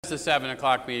The 7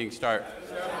 o'clock meeting start?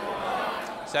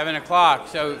 7 o'clock.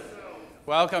 So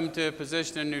welcome to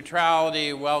Position of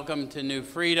Neutrality. Welcome to New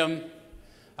Freedom.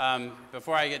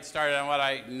 Before I get started on what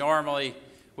I normally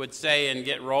would say and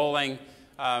get rolling,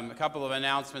 a couple of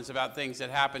announcements about things that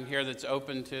happen here that's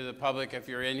open to the public. If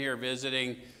you're in here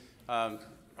visiting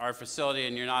our facility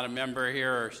and you're not a member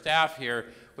here or staff here,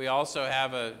 we also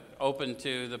have a open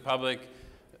to the public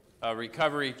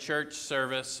recovery church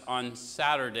service on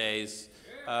Saturdays,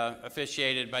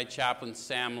 officiated by Chaplain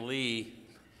Sam Lee.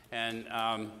 And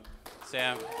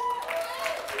Sam,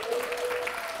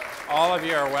 all of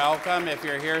you are welcome. If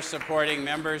you're here supporting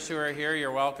members who are here,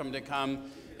 you're welcome to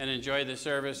come and enjoy the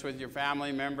service with your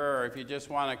family member. Or if you just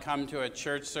want to come to a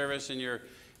church service and you're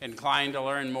inclined to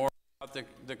learn more about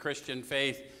the Christian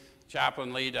faith,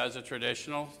 Chaplain Lee does a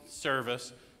traditional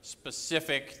service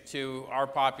specific to our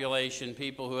population,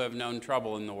 people who have known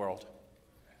trouble in the world.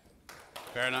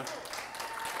 Fair enough?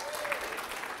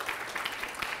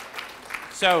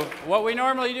 So what we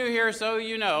normally do here, so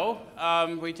you know,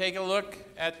 we take a look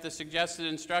at the suggested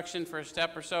instruction for a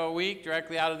step or so a week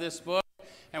directly out of this book,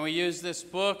 and we use this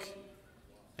book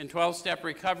in 12-step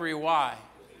recovery. Why?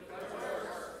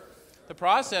 The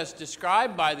process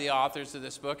described by the authors of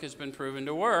this book has been proven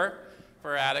to work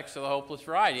for addicts of the hopeless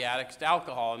variety, addicts to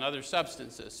alcohol and other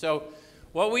substances. So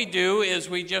what we do is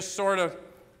we just sort of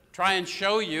try and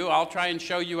show you, I'll try and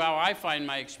show you how I find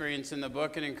my experience in the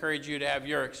book and encourage you to have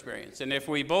your experience. And if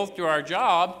we both do our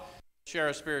job, share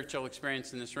a spiritual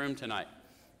experience in this room tonight.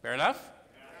 Fair enough?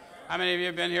 How many of you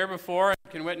have been here before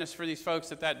and can witness for these folks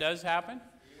that does happen?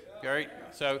 Great.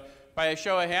 So by a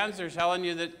show of hands, they're telling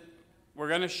you that we're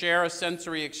going to share a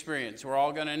sensory experience. We're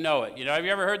all going to know it. You know, have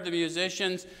you ever heard the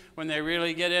musicians when they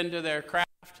really get into their craft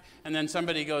and then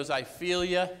somebody goes, "I feel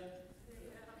you"?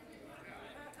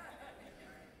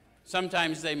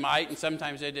 Sometimes they might, and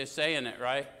sometimes they're just saying it,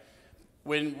 right?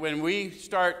 When we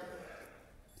start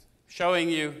showing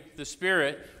you the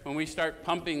Spirit, when we start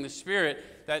pumping the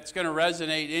Spirit, that's going to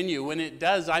resonate in you. When it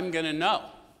does, I'm going to know.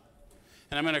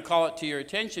 And I'm going to call it to your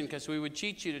attention because we would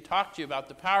teach you to talk to you about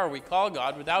the power we call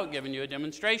God without giving you a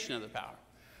demonstration of the power,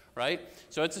 right?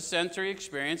 So it's a sensory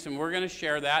experience, and we're going to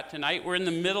share that tonight. We're in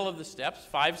the middle of the steps,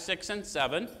 5, 6, and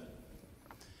 7.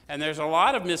 And there's a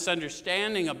lot of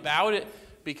misunderstanding about it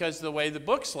because of the way the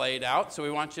book's laid out, so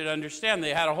we want you to understand.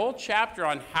 They had a whole chapter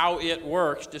on how it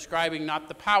works, describing not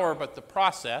the power, but the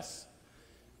process.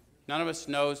 None of us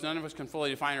knows, none of us can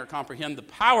fully define or comprehend the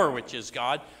power which is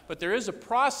God, but there is a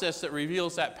process that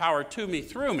reveals that power to me,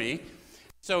 through me.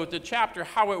 So the chapter,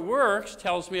 How It Works,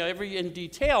 tells me in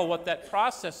detail what that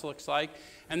process looks like,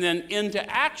 and then into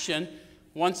action,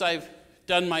 once I've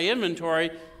done my inventory.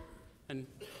 And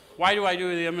why do I do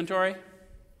the inventory?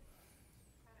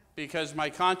 Because my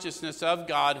consciousness of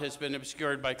God has been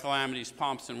obscured by calamities,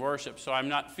 pomps, and worship, so I'm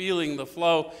not feeling the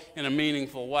flow in a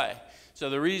meaningful way. So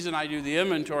the reason I do the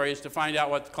inventory is to find out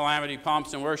what calamity,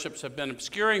 pomps, and worships have been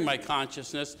obscuring my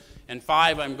consciousness. And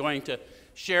 5, I'm going to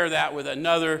share that with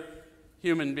another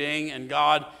human being and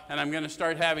God, and I'm going to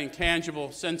start having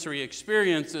tangible sensory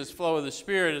experiences, flow of the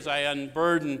Spirit, as I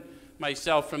unburden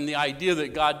myself from the idea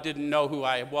that God didn't know who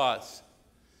I was.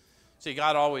 See,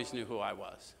 God always knew who I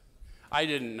was. I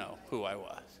didn't know who I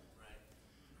was.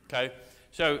 Okay?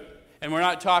 So, and we're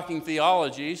not talking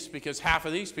theologies because half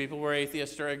of these people were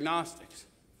atheists or agnostics.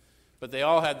 But they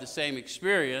all had the same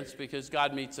experience because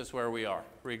God meets us where we are,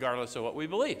 regardless of what we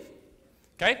believe.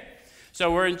 Okay?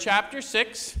 So we're in chapter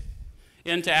 6,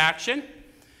 into action.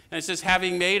 And it says,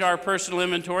 having made our personal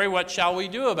inventory, what shall we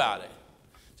do about it?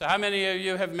 So how many of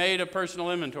you have made a personal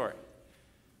inventory?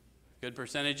 Good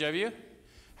percentage of you.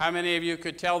 How many of you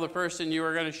could tell the person you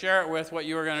were going to share it with what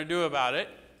you were going to do about it?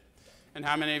 And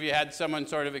how many of you had someone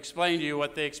sort of explain to you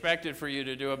what they expected for you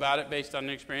to do about it based on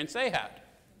the experience they had?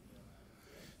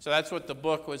 So that's what the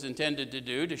book was intended to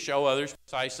do, to show others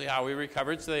precisely how we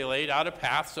recovered. So they laid out a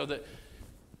path so that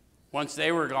once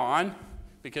they were gone,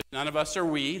 because none of us are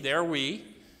we, they're we,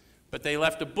 but they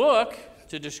left a book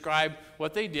to describe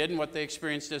what they did and what they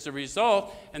experienced as a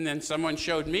result, and then someone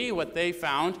showed me what they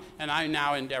found, and I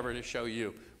now endeavor to show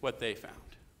you what they found.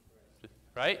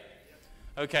 Right?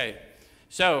 Okay.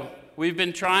 So we've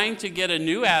been trying to get a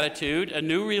new attitude, a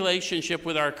new relationship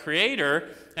with our Creator,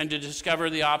 and to discover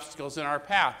the obstacles in our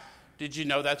path. Did you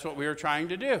know that's what we were trying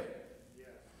to do?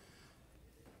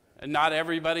 And not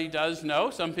everybody does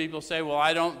know. Some people say, well,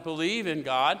 I don't believe in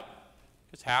God,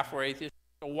 because half were atheists.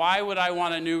 So why would I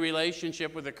want a new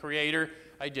relationship with a Creator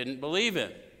I didn't believe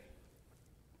in?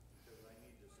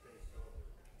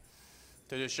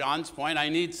 To Deshaun's point, I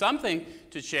need something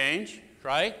to change,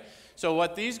 right? So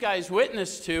what these guys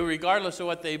witnessed to, regardless of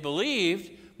what they believed,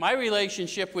 My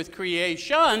relationship with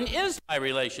creation is my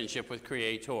relationship with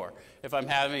Creator. If I'm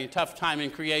having a tough time in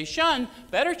creation,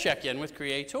 better check in with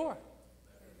Creator.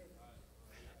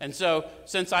 And so,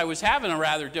 since I was having a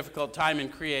rather difficult time in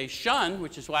creation,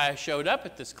 which is why I showed up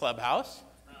at this clubhouse,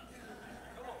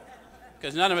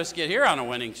 because none of us get here on a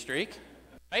winning streak,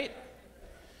 right?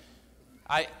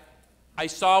 I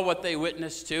saw what they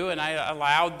witnessed to, and I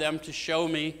allowed them to show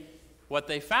me what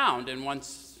they found. And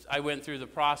once I went through the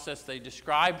process they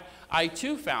described, I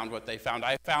too found what they found.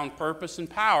 I found purpose and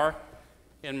power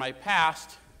in my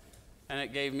past, and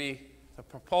it gave me the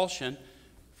propulsion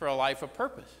for a life of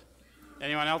purpose.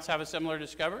 Anyone else have a similar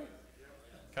discovery?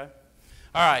 Okay.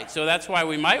 All right, so that's why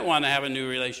we might want to have a new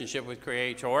relationship with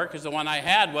Creator, because the one I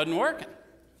had wasn't working.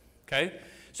 Okay.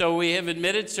 So we have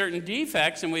admitted certain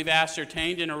defects, and we've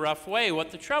ascertained in a rough way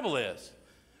what the trouble is.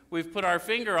 We've put our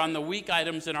finger on the weak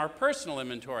items in our personal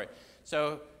inventory.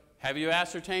 So have you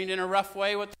ascertained in a rough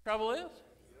way what the trouble is?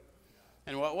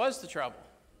 And what was the trouble?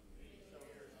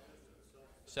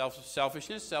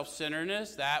 Selfishness,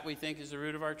 self-centeredness, that we think is the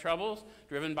root of our troubles,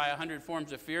 driven by 100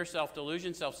 forms of fear,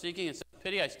 self-delusion, self-seeking, and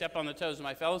self-pity. I step on the toes of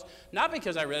my fellows, not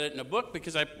because I read it in a book,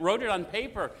 because I wrote it on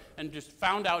paper and just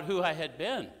found out who I had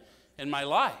been in my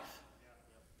life.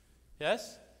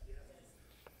 Yes?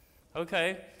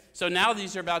 Okay, so now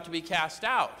these are about to be cast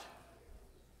out.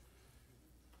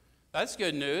 That's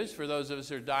good news for those of us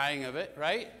who are dying of it,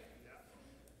 right?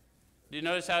 Do you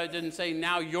notice how it didn't say,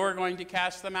 now you're going to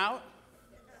cast them out?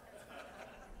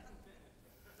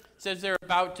 It says they're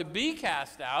about to be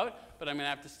cast out, but I'm going to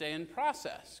have to stay in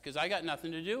process because I got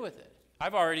nothing to do with it.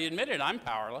 I've already admitted I'm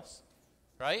powerless,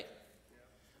 right?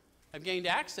 I've gained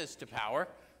access to power,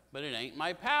 but it ain't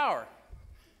my power.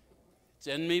 It's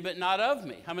in me, but not of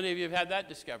me. How many of you have had that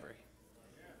discovery?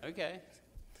 Okay.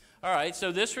 All right,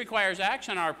 so this requires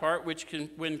action on our part, which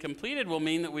when completed will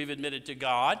mean that we've admitted to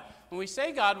God. When we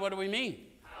say God, what do we mean?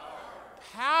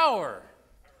 Power.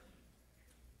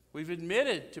 We've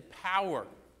admitted to power,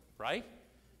 right?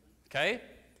 Okay?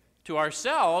 To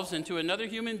ourselves and to another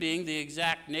human being, the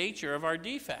exact nature of our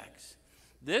defects.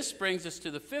 This brings us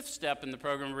to the fifth step in the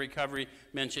program of recovery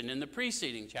mentioned in the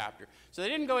preceding chapter. So they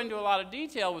didn't go into a lot of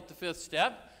detail with the fifth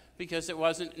step because it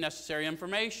wasn't necessary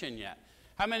information yet.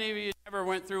 How many of you never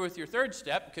went through with your third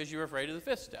step because you were afraid of the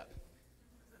fifth step?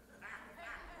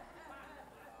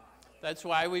 That's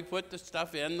why we put the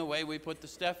stuff in the way we put the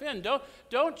stuff in.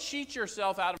 Don't cheat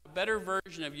yourself out of a better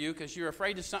version of you because you're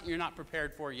afraid of something you're not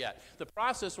prepared for yet. The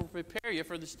process will prepare you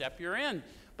for the step you're in.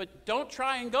 But don't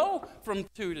try and go from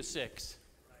 2 to 6.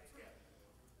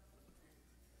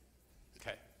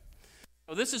 Okay.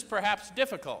 So this is perhaps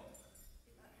difficult.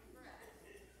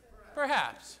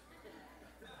 Perhaps.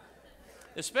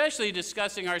 Especially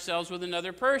discussing ourselves with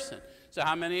another person. So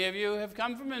how many of you have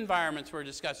come from environments where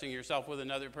discussing yourself with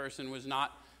another person was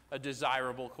not a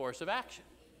desirable course of action?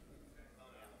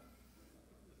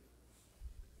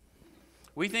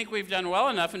 We think we've done well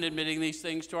enough in admitting these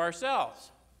things to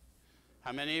ourselves.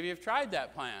 How many of you have tried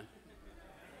that plan?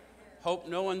 Hope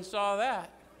no one saw that.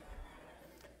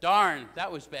 Darn,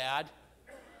 that was bad.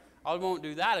 I won't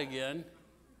do that again.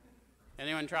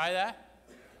 Anyone try that?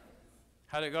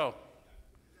 How'd it go?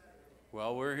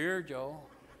 Well, we're here, Joe.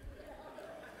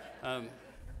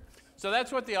 So that's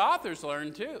what the authors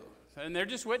learned too. And they're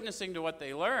just witnessing to what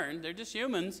they learned. They're just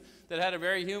humans that had a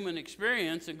very human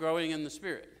experience in growing in the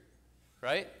Spirit.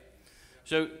 Right?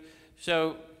 So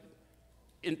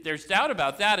there's doubt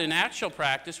about that. In actual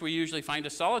practice, we usually find a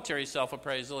solitary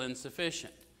self-appraisal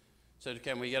insufficient. So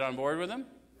can we get on board with them?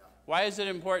 Why is it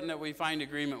important that we find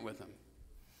agreement with them?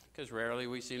 Because rarely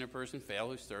we've seen a person fail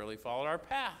who's thoroughly followed our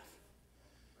path.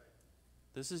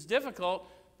 This is difficult,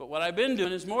 but what I've been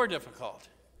doing is more difficult.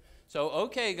 So,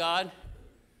 okay, God,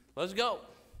 let's go,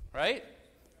 right?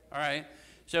 All right.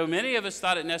 So many of us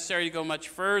thought it necessary to go much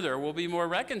further. We'll be more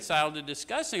reconciled to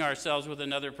discussing ourselves with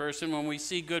another person when we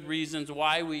see good reasons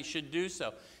why we should do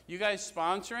so. You guys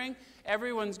sponsoring?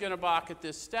 Everyone's going to balk at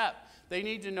this step. They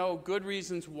need to know good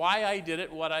reasons why I did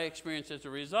it, what I experienced as a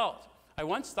result. I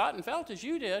once thought and felt as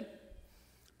you did.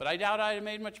 But I doubt I'd have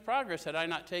made much progress had I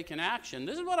not taken action.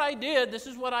 This is what I did. This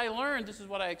is what I learned. This is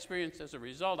what I experienced as a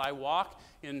result. I walk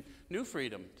in new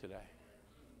freedom today.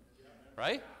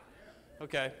 Right?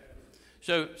 Okay.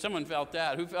 So someone felt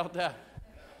that. Who felt that?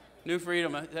 New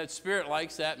freedom. That Spirit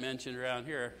likes that mentioned around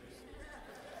here.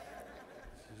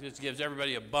 It just gives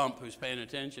everybody a bump who's paying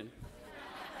attention.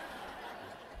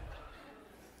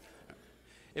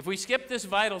 If we skip this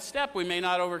vital step, we may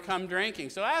not overcome drinking.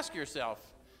 So ask yourself,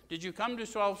 did you come to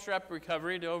 12-step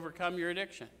recovery to overcome your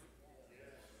addiction?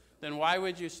 Then why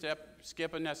would you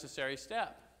skip a necessary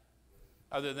step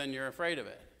other than you're afraid of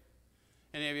it?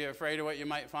 Any of you afraid of what you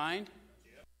might find?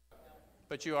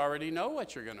 But you already know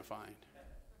what you're going to find.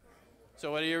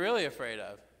 So what are you really afraid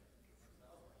of?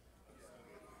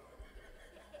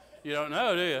 You don't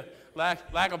know, do you?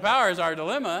 Lack of power is our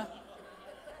dilemma.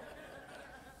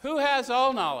 Who has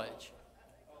all knowledge?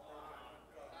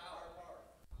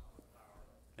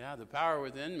 Yeah, the power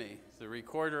within me, the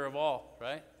recorder of all,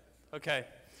 right? Okay.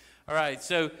 All right,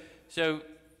 so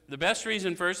the best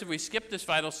reason first, if we skip this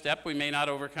vital step, we may not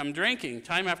overcome drinking.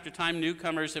 Time after time,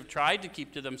 newcomers have tried to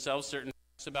keep to themselves certain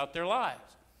facts about their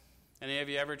lives. Any of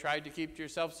you ever tried to keep to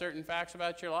yourself certain facts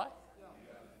about your life?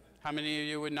 How many of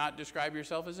you would not describe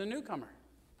yourself as a newcomer?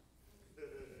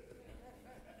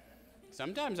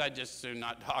 Sometimes I'd just as soon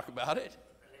not talk about it.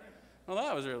 Well,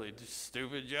 that was really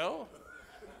stupid, Joe.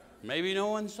 Maybe no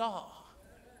one saw.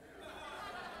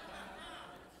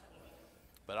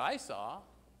 But I saw.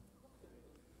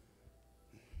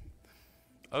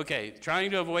 Okay,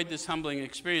 trying to avoid this humbling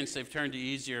experience, they've turned to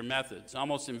easier methods.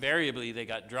 Almost invariably, they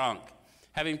got drunk.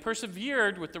 Having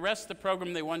persevered with the rest of the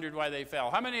program, they wondered why they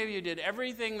fell. How many of you did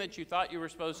everything that you thought you were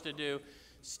supposed to do,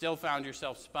 still found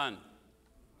yourself spun?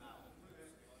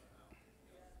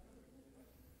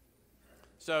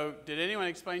 So, did anyone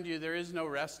explain to you there is no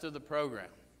rest of the program?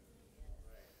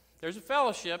 There's a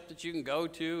fellowship that you can go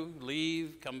to,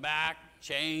 leave, come back,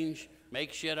 change,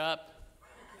 make shit up,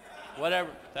 whatever.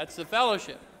 That's the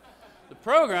fellowship. The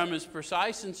program is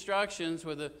precise instructions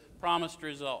with a promised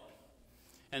result.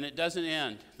 And it doesn't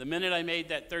end. The minute I made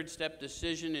that third step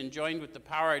decision and joined with the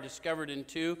power I discovered in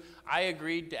 2, I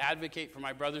agreed to advocate for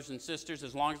my brothers and sisters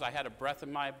as long as I had a breath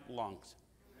in my lungs.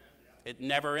 It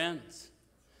never ends.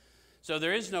 So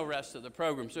there is no rest of the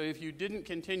program. So if you didn't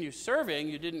continue serving,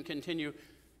 you didn't continue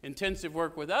intensive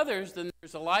work with others, then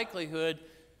there's a likelihood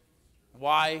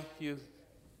why you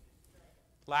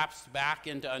lapsed back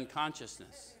into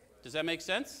unconsciousness. Does that make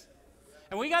sense?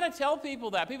 And we got to tell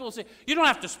people that. People say, you don't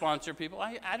have to sponsor people.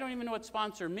 I don't even know what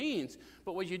sponsor means.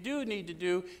 But what you do need to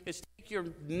do is take your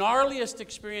gnarliest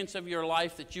experience of your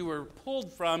life that you were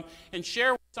pulled from and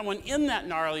share with someone in that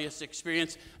gnarliest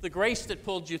experience the grace that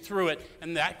pulled you through it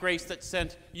and that grace that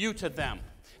sent you to them.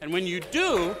 And when you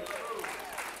do,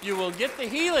 you will get the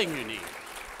healing you need.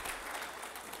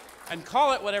 And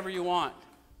call it whatever you want.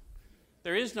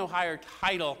 There is no higher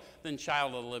title than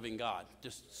child of the living God,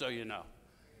 just so you know.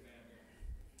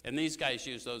 And these guys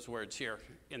use those words here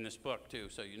in this book too,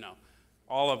 so you know.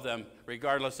 All of them,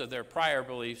 regardless of their prior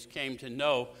beliefs, came to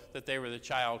know that they were the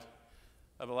child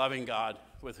of a loving God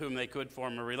with whom they could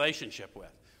form a relationship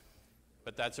with.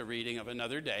 But that's a reading of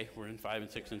another day. We're in 5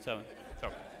 and 6 and 7.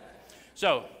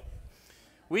 So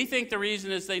we think the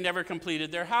reason is they never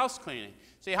completed their house cleaning.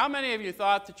 See, how many of you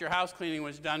thought that your house cleaning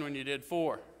was done when you did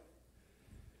 4?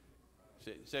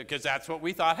 Because that's what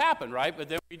we thought happened, right? But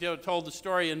then we told the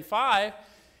story in 5,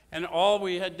 and all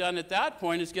we had done at that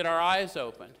point is get our eyes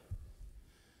opened.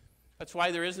 That's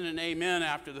why there isn't an amen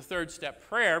after the third step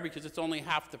prayer, because it's only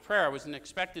half the prayer. I wasn't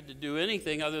expected to do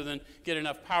anything other than get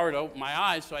enough power to open my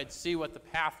eyes so I'd see what the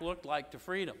path looked like to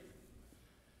freedom.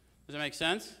 Does that make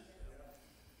sense?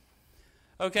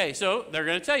 Okay, so they're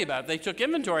going to tell you about it. They took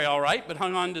inventory all right, but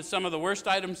hung on to some of the worst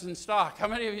items in stock. How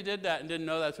many of you did that and didn't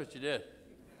know that's what you did?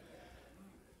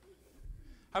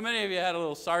 How many of you had a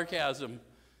little sarcasm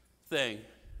thing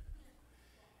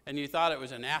and you thought it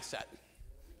was an asset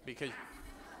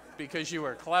because you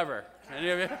were clever? Any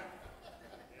of you?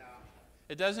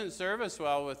 It doesn't serve us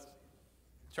well with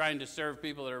trying to serve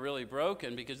people that are really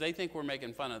broken because they think we're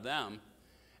making fun of them.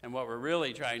 And what we're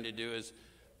really trying to do is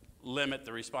limit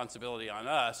the responsibility on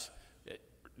us,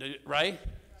 right?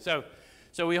 So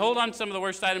we hold on to some of the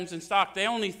worst items in stock. They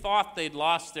only thought they'd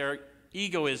lost their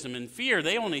egoism and fear.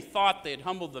 They only thought they'd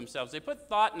humbled themselves. They put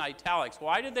thought in italics.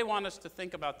 Why did they want us to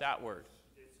think about that word?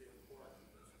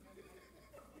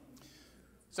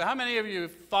 So how many of you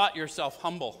thought yourself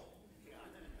humble?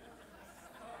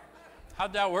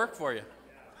 How'd that work for you?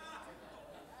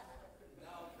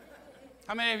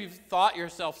 How many of you thought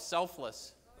yourself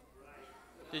selfless?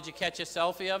 Did you catch a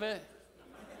selfie of it?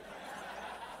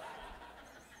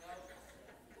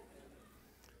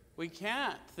 We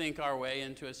can't think our way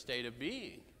into a state of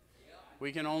being.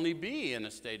 We can only be in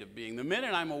a state of being. The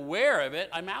minute I'm aware of it,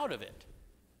 I'm out of it.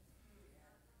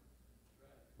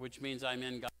 Which means I'm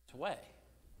in God's way,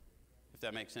 if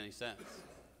that makes any sense.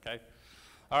 Okay?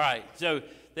 All right, so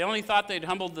they only thought they'd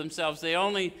humbled themselves. They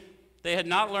had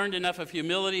not learned enough of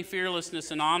humility, fearlessness,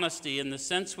 and honesty in the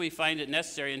sense we find it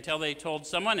necessary until they told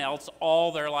someone else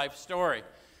all their life story.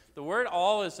 The word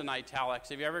all is in italics.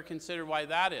 Have you ever considered why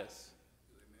that is?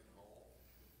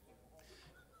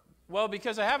 Well,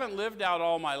 because I haven't lived out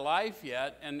all my life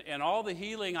yet, and all the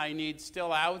healing I need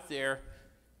still out there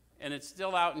and it's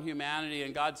still out in humanity,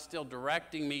 and God's still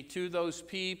directing me to those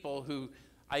people who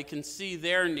I can see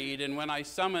their need, and when I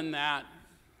summon that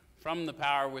from the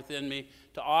power within me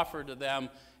to offer to them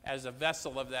as a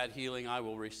vessel of that healing, I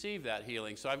will receive that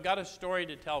healing. So I've got a story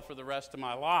to tell for the rest of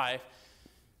my life,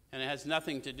 and it has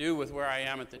nothing to do with where I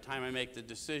am at the time I make the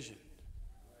decision.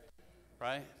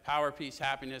 Right? Power, peace,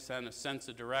 happiness, and a sense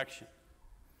of direction.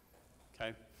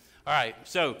 Okay? All right,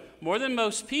 so more than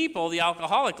most people, the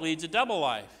alcoholic leads a double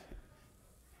life.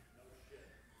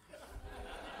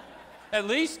 At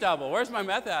least double. Where's my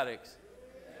meth addicts?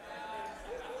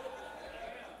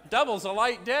 Double's a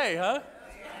light day, huh?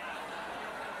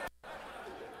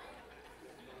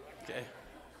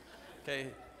 Okay.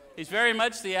 He's very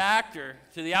much the actor.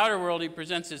 To the outer world, he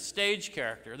presents his stage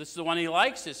character. This is the one he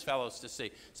likes his fellows to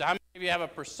see. So how many of you have a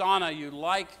persona you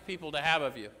like people to have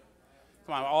of you?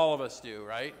 Come on, all of us do,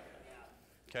 right?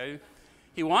 Okay.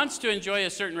 He wants to enjoy a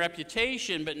certain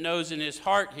reputation, but knows in his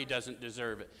heart he doesn't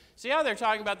deserve it. See how they're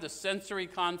talking about the sensory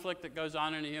conflict that goes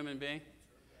on in a human being?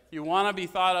 You want to be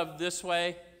thought of this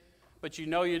way, but you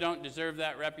know you don't deserve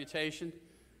that reputation.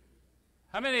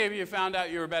 How many of you found out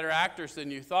you were better actors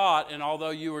than you thought, and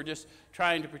although you were just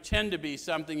trying to pretend to be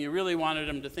something, you really wanted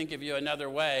them to think of you another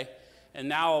way, and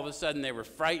now all of a sudden they were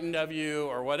frightened of you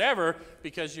or whatever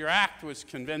because your act was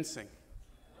convincing?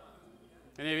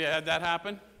 Any of you had that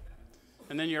happen?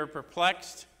 And then you're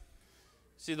perplexed?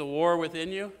 See the war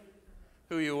within you?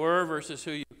 Who you were versus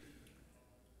who you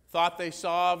thought they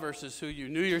saw versus who you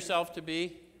knew yourself to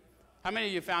be? How many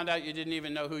of you found out you didn't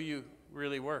even know who you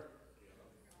really were?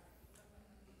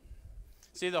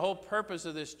 See, the whole purpose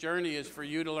of this journey is for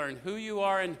you to learn who you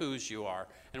are and whose you are.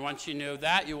 And once you know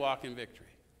that, you walk in victory.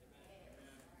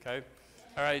 Okay?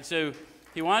 All right, so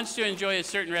he wants to enjoy a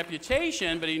certain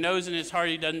reputation, but he knows in his heart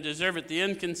he doesn't deserve it. The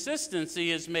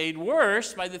inconsistency is made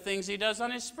worse by the things he does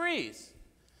on his sprees.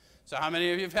 So how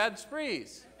many of you have had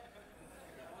sprees?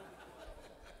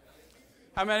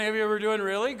 How many of you were doing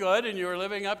really good and you were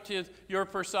living up to your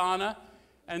persona,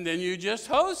 and then you just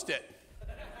hosed it?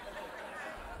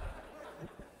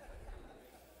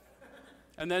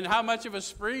 And then how much of a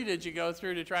spree did you go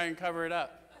through to try and cover it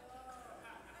up?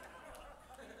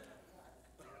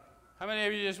 How many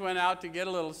of you just went out to get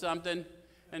a little something,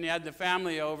 and you had the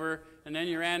family over, and then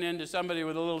you ran into somebody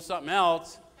with a little something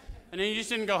else, and then you just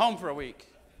didn't go home for a week?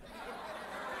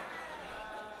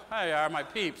 Hi, you are. My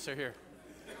peeps are here.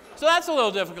 So that's a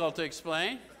little difficult to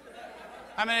explain.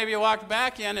 How many of you walked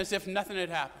back in as if nothing had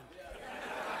happened?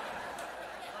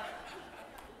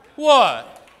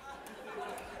 What?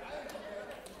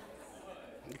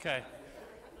 Okay.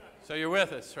 So you're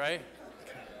with us, right?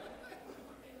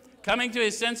 Coming to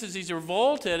his senses, he's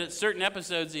revolted at certain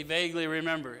episodes he vaguely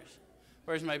remembers.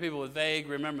 Where's my people with vague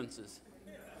remembrances?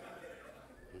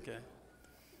 Okay.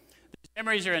 These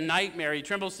memories are a nightmare. He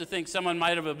trembles to think someone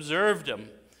might have observed him.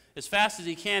 As fast as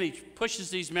he can, he pushes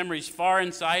these memories far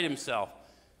inside himself.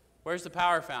 Where's the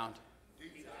power found?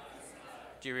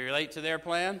 Do you relate to their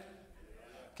plan?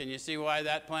 Can you see why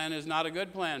that plan is not a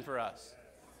good plan for us?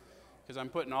 Because I'm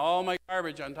putting all my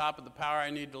garbage on top of the power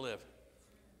I need to live.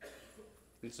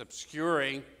 It's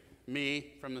obscuring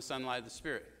me from the sunlight of the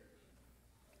Spirit.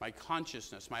 My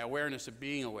consciousness, my awareness of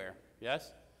being aware.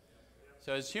 Yes?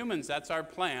 So as humans, that's our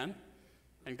plan.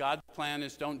 And God's plan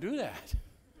is don't do that.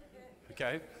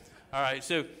 Okay? All right,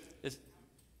 so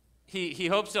he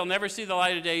hopes they'll never see the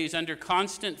light of day. He's under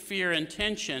constant fear and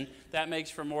tension. That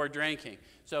makes for more drinking.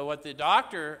 So what the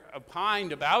doctor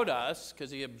opined about us,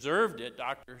 because he observed it,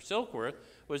 Dr. Silkworth,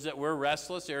 was that we're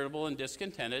restless, irritable, and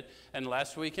discontented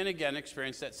unless we can again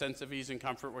experience that sense of ease and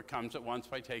comfort what comes at once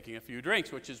by taking a few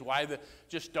drinks, which is why the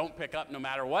just don't pick up no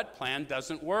matter what plan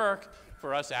doesn't work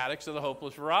for us addicts of the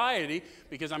hopeless variety,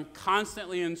 because I'm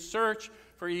constantly in search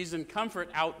for ease and comfort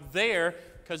out there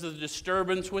because of the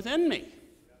disturbance within me.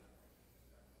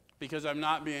 Because I'm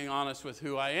not being honest with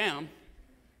who I am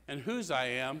and whose I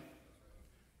am.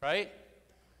 Right?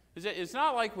 It's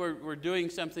not like we're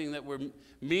doing something that we're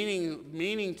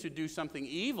meaning to do something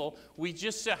evil. We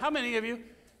just say, how many of you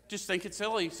just think it's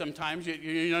silly sometimes?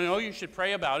 You know you should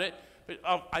pray about it, but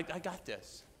I got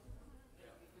this.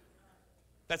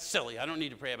 That's silly. I don't need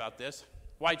to pray about this.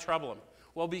 Why trouble him?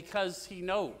 Well, because he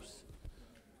knows.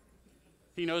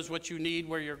 He knows what you need,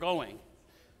 where you're going.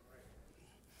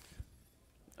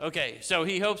 Okay, so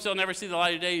he hopes they'll never see the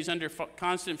light of day. He's under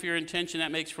constant fear and tension.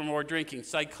 That makes for more drinking.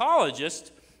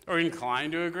 Psychologists are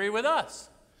inclined to agree with us.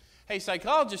 Hey,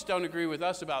 psychologists don't agree with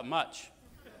us about much.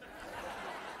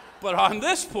 But on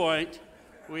this point,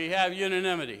 we have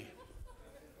unanimity.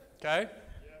 Okay?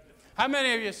 How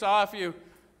many of you saw a few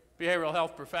behavioral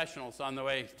health professionals on the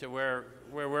way to where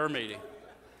we're meeting?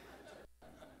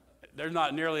 There's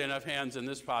not nearly enough hands in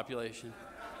this population.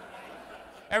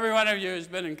 Every one of you who's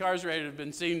been incarcerated has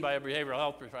been seen by a behavioral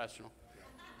health professional,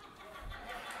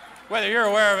 whether you're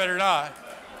aware of it or not.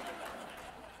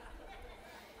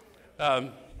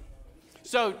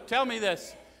 So tell me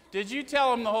this. Did you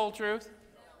tell them the whole truth?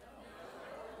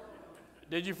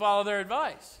 Did you follow their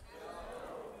advice?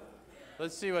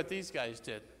 Let's see what these guys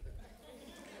did.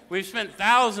 We've spent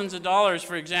thousands of dollars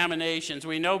for examinations.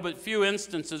 We know but few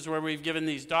instances where we've given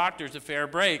these doctors a fair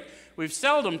break. We've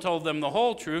seldom told them the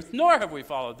whole truth, nor have we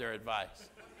followed their advice.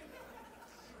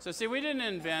 So see, we didn't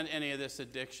invent any of this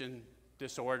addiction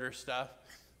disorder stuff.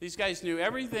 These guys knew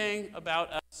everything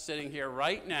about us sitting here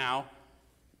right now,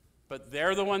 but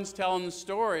they're the ones telling the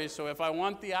story, so if I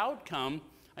want the outcome,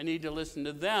 I need to listen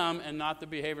to them and not the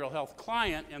behavioral health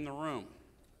client in the room.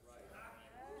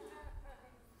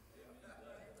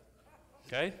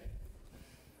 Okay?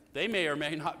 They may or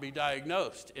may not be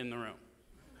diagnosed in the room.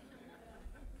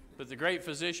 But the great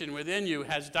physician within you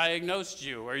has diagnosed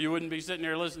you, or you wouldn't be sitting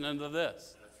here listening to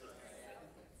this.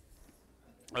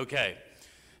 Okay.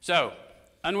 So,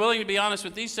 unwilling to be honest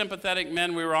with these sympathetic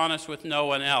men, we were honest with no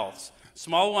one else.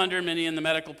 Small wonder many in the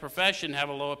medical profession have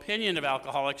a low opinion of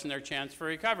alcoholics and their chance for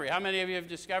recovery. How many of you have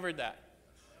discovered that?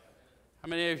 How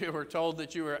many of you were told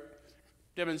that you were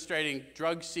demonstrating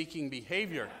drug-seeking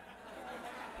behavior?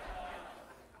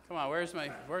 Come on, where's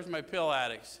my pill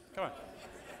addicts? Come on.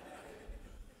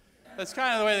 That's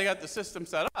kind of the way they got the system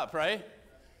set up, right?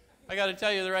 I got to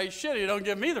tell you the right shit, or you don't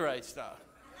give me the right stuff.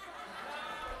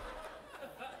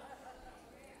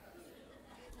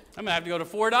 I'm going to have to go to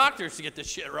 4 doctors to get this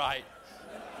shit right.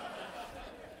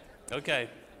 Okay.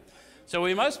 So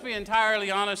we must be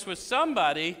entirely honest with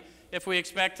somebody if we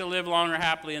expect to live long or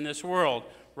happily in this world.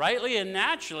 Rightly and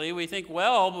naturally, we think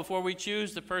well before we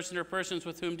choose the person or persons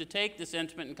with whom to take this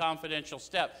intimate and confidential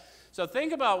step. So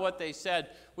think about what they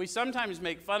said. We sometimes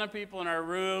make fun of people in our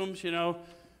rooms,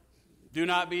 do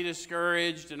not be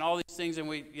discouraged and all these things, and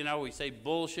we say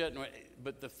bullshit.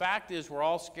 But the fact is we're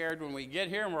all scared when we get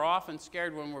here, and we're often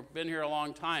scared when we've been here a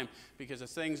long time because of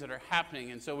things that are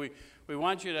happening. And so we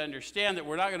want you to understand that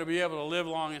we're not going to be able to live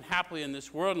long and happily in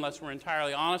this world unless we're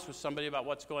entirely honest with somebody about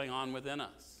what's going on within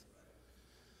us.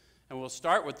 And we'll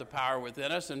start with the power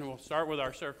within us, and we'll start with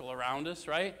our circle around us,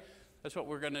 right? That's what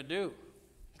we're going to do,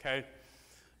 okay?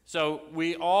 So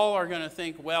we all are going to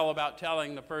think well about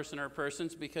telling the person or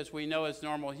persons because we know as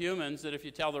normal humans that if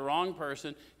you tell the wrong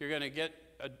person, you're going to get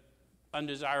an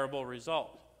undesirable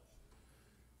result.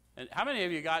 And how many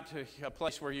of you got to a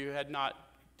place where you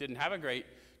didn't have a great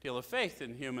deal of faith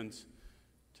in humans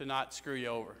to not screw you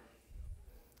over?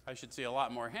 I should see a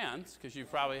lot more hands because you've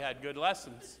probably had good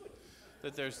lessons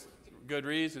that there's good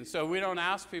reason. So we don't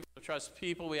ask people to trust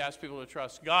people. We ask people to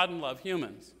trust God and love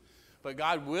humans. But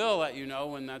God will let you know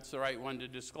when that's the right one to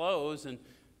disclose. And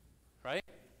right?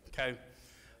 Okay.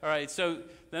 All right. So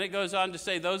then it goes on to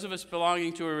say those of us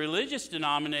belonging to a religious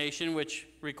denomination which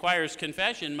requires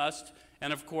confession must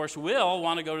and, of course, will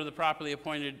want to go to the properly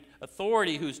appointed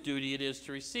authority whose duty it is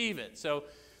to receive it. So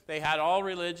they had all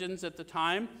religions at the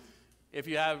time. If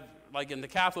you have, like in the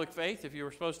Catholic faith, if you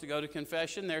were supposed to go to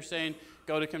confession, they're saying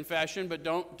go to confession, but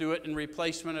don't do it in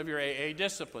replacement of your AA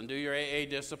discipline. Do your AA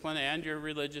discipline and your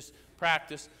religious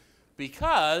practice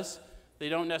because they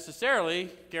don't necessarily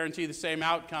guarantee the same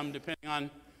outcome depending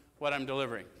on what I'm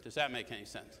delivering. Does that make any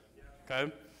sense?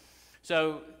 Okay?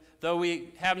 So though we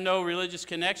have no religious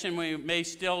connection, we may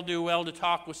still do well to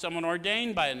talk with someone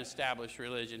ordained by an established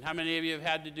religion. How many of you have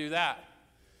had to do that?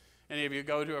 Any of you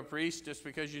go to a priest just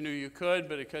because you knew you could,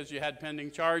 but because you had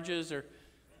pending charges? Or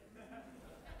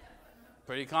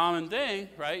pretty common thing,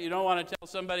 right? You don't want to tell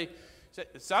somebody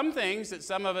some things that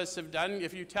some of us have done.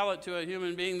 If you tell it to a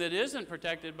human being that isn't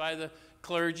protected by the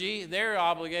clergy, they're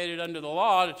obligated under the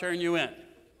law to turn you in.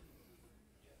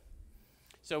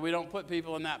 So we don't put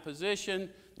people in that position.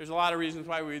 There's a lot of reasons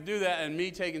why we would do that, and me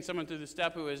taking someone through the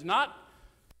step who is not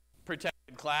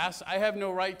protected class, I have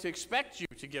no right to expect you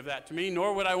to give that to me,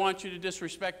 nor would I want you to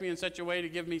disrespect me in such a way to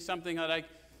give me something that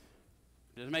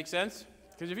does it make sense?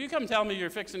 Because if you come tell me you're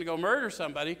fixing to go murder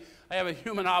somebody, I have a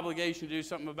human obligation to do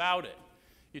something about it.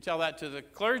 You tell that to the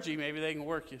clergy, maybe they can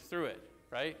work you through it,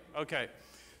 right? Okay.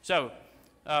 So,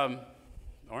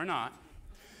 or not.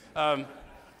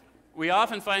 We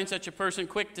often find such a person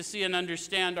quick to see and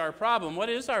understand our problem. What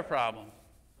is our problem?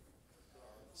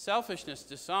 Selfishness,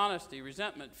 dishonesty,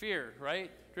 resentment, fear,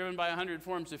 right? Driven by 100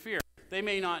 forms of fear. They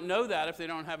may not know that if they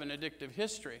don't have an addictive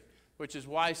history, which is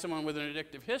why someone with an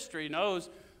addictive history knows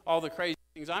all the crazy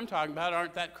things I'm talking about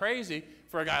aren't that crazy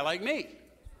for a guy like me.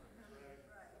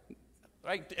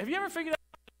 Right? Have you ever figured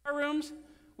out in our rooms?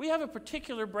 We have a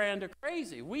particular brand of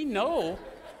crazy. We know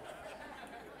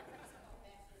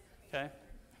Okay?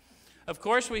 Of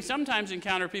course, we sometimes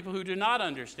encounter people who do not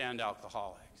understand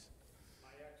alcoholics. My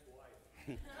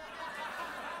ex-wife.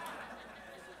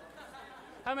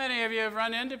 How many of you have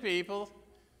run into people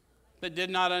that did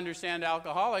not understand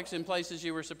alcoholics in places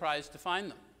you were surprised to find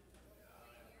them?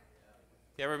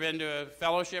 You ever been to a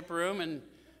fellowship room and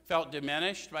felt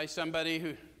diminished by somebody who,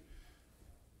 if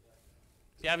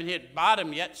you haven't hit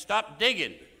bottom yet, stop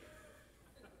digging?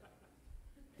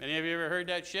 Any of you ever heard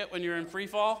that shit when you're in free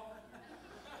fall?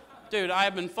 Dude,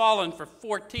 I've been falling for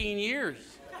 14 years.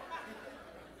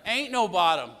 Ain't no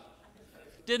bottom.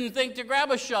 Didn't think to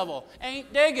grab a shovel.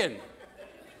 Ain't digging.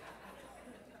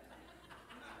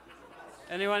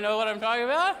 Anyone know what I'm talking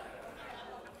about?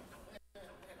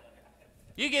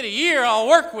 You get a year, I'll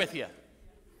work with you.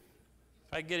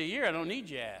 If I get a year, I don't need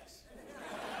your ass.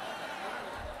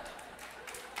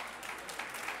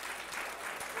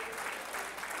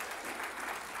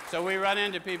 So we run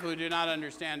into people who do not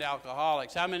understand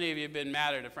alcoholics. How many of you have been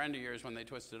mad at a friend of yours when they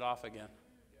twisted off again?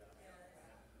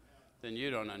 Then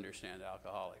you don't understand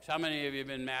alcoholics. How many of you have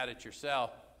been mad at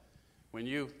yourself when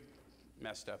you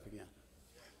messed up again?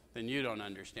 Then you don't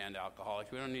understand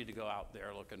alcoholics. We don't need to go out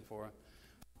there looking for them.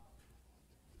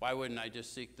 Why wouldn't I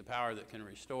just seek the power that can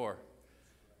restore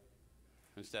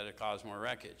instead of cause more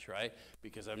wreckage, right?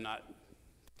 Because I'm not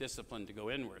disciplined to go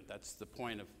inward. That's the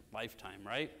point of lifetime,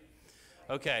 right?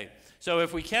 Okay, so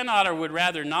if we cannot or would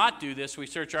rather not do this, we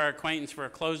search our acquaintance for a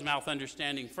closed-mouth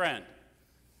understanding friend.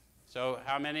 So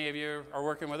how many of you are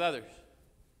working with others?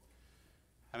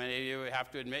 How many of you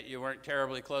have to admit you weren't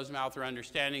terribly closed-mouth or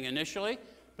understanding initially,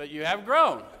 but you have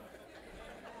grown?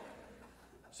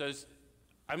 So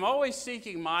I'm always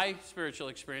seeking my spiritual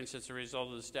experience as a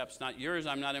result of the steps, not yours.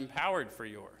 I'm not empowered for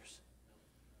yours.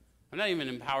 I'm not even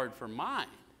empowered for mine.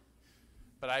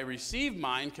 But I receive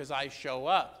mine because I show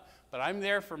up. But I'm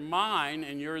there for mine,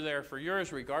 and you're there for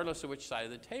yours, regardless of which side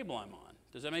of the table I'm on.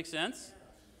 Does that make sense?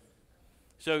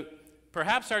 So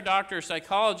perhaps our doctor or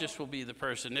psychologist will be the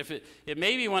person. If it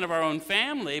may be one of our own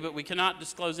family, but we cannot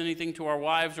disclose anything to our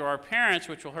wives or our parents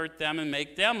which will hurt them and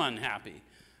make them unhappy.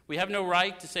 We have no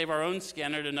right to save our own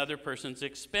skin at another person's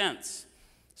expense.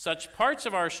 Such parts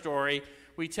of our story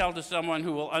we tell to someone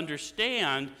who will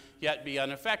understand, yet be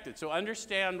unaffected. So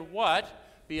understand what?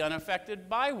 Be unaffected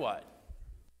by what?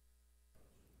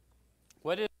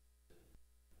 What is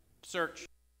search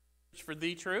for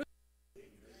the truth?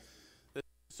 The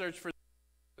search for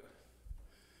the truth.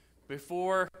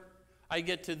 Before I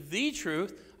get to the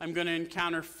truth, I'm going to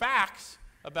encounter facts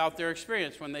about their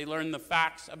experience when they learn the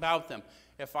facts about them.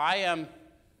 If I am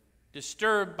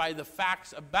disturbed by the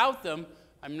facts about them,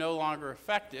 I'm no longer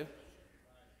effective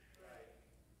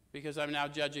because I'm now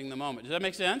judging the moment. Does that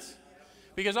make sense?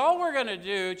 Because all we're going to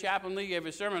do, Chaplain Lee gave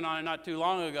a sermon on it not too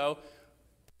long ago,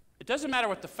 it doesn't matter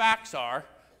what the facts are,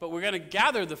 but we're going to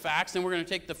gather the facts and we're going to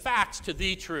take the facts to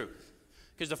the truth.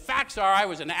 Because the facts are I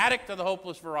was an addict of the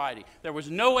hopeless variety. There was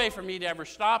no way for me to ever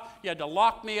stop. You had to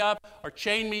lock me up or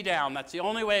chain me down. That's the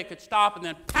only way it could stop. And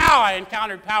then, pow, I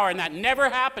encountered power, and that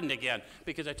never happened again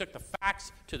because I took the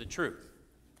facts to the truth.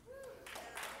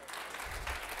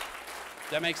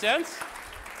 Does that make sense?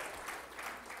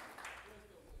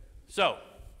 So,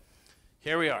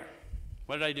 here we are.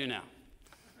 What did I do now?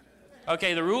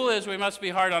 Okay, the rule is we must be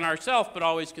hard on ourselves, but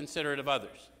always considerate of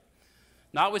others.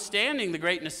 Notwithstanding the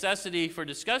great necessity for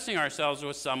discussing ourselves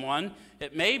with someone,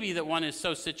 it may be that one is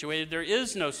so situated there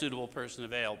is no suitable person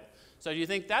available. So do you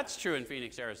think that's true in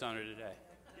Phoenix, Arizona today?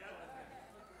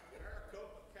 Maricopa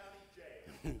County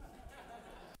Jail.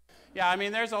 Yeah, I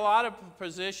mean, there's a lot of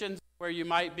positions where you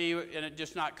might be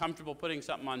just not comfortable putting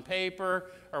something on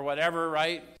paper or whatever,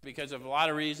 right? Because of a lot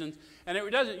of reasons. And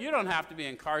you don't have to be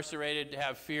incarcerated to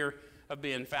have fear of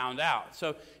being found out.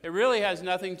 So it really has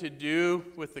nothing to do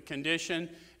with the condition.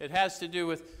 It has to do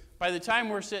with, by the time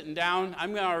we're sitting down,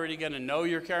 I'm already going to know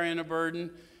you're carrying a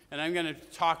burden, and I'm going to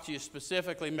talk to you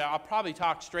specifically. I'll probably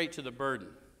talk straight to the burden.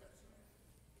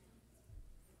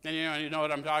 And you know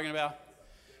what I'm talking about?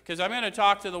 Because I'm going to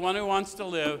talk to the one who wants to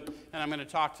live, and I'm going to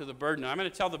talk to the burden. I'm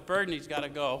going to tell the burden he's got to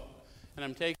go, and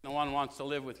I'm taking the one who wants to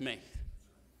live with me.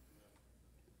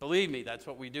 Believe me, that's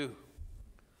what we do.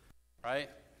 Right?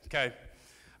 Okay.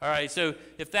 All right, so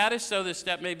if that is so, this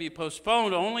step may be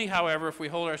postponed only, however, if we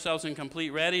hold ourselves in complete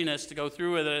readiness to go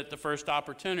through with it at the first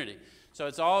opportunity. So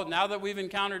it's all, now that we've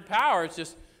encountered power, it's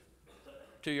just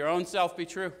to your own self be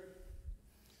true.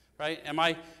 Right? Am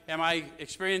I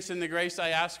experiencing the grace I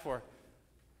ask for?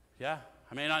 Yeah,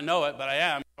 I may not know it, but I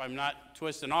am. I'm not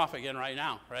twisting off again right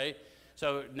now, right?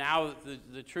 So now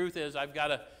the truth is I've got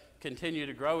to continue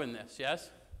to grow in this, yes?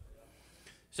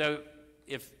 So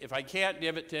if I can't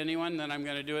give it to anyone, then I'm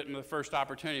going to do it in the first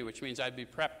opportunity, which means I'd be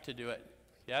prepped to do it.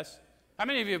 Yes? How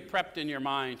many of you have prepped in your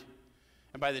mind,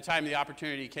 and by the time the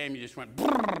opportunity came, you just went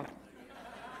brrr?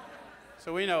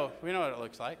 So we know what it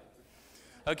looks like.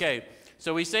 Okay,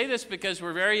 so we say this because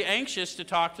we're very anxious to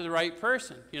talk to the right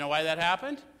person. You know why that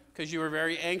happened? Because you were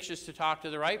very anxious to talk to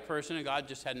the right person, and God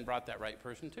just hadn't brought that right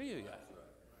person to you yet.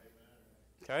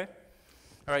 Okay?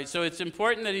 All right, so it's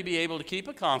important that he be able to keep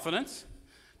a confidence,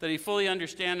 that he fully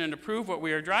understand and approve what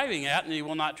we are driving at, and he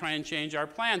will not try and change our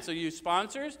plan. So you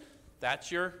sponsors,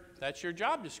 that's your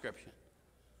job description,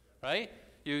 right?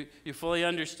 You fully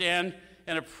understand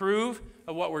and approve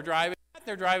of what we're driving at.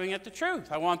 They're driving at the truth.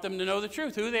 I want them to know the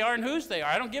truth, who they are and whose they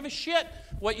are. I don't give a shit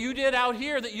what you did out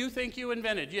here that you think you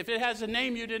invented. If it has a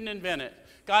name, you didn't invent it.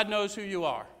 God knows who you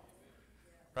are,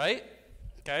 right?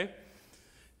 Okay?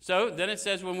 So then it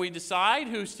says, when we decide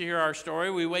who's to hear our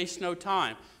story, we waste no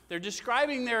time. They're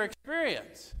describing their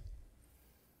experience.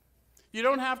 You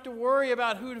don't have to worry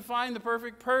about who to find the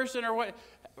perfect person or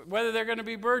whether they're going to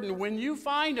be burdened. When you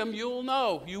find them, you'll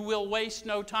know. You will waste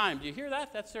no time. Do you hear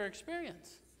that? That's their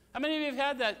experience. How many of you have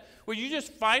had that where you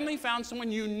just finally found someone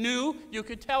you knew you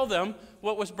could tell them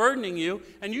what was burdening you,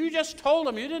 and you just told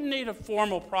them? You didn't need a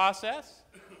formal process.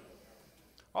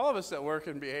 All of us that work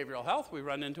in behavioral health, we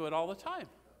run into it all the time.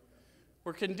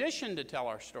 We're conditioned to tell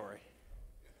our story.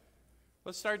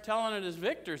 Let's start telling it as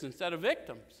victors instead of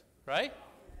victims, right?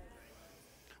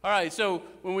 All right, so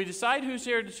when we decide who's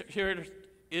here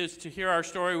to hear our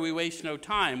story, we waste no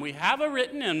time. We have a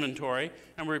written inventory,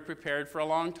 and we're prepared for a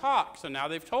long talk. So now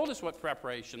they've told us what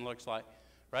preparation looks like,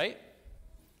 right?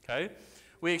 Okay.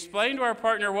 We explain to our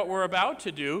partner what we're about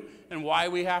to do and why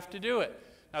we have to do it.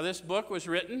 Now, this book was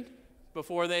written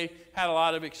before they had a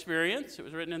lot of experience. It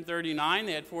was written in 1939.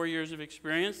 They had 4 years of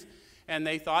experience, and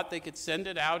they thought they could send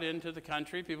it out into the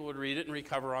country. People would read it and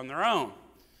recover on their own.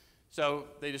 So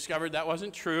they discovered that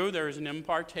wasn't true. There is an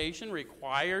impartation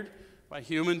required by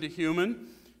human to human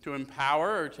to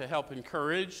empower or to help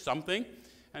encourage something.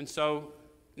 And so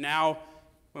now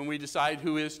when we decide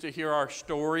who is to hear our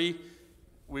story,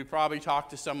 we probably talk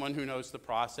to someone who knows the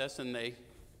process, and they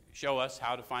show us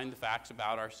how to find the facts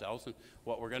about ourselves and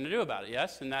what we're going to do about it.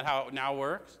 Yes? Isn't that how it now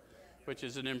works? Which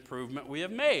is an improvement we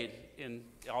have made in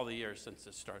all the years since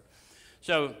this started.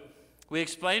 So we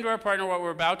explain to our partner what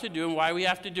we're about to do and why we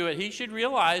have to do it. He should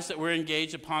realize that we're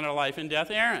engaged upon a life and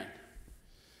death errand.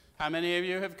 How many of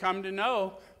you have come to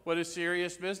know what a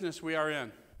serious business we are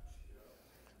in?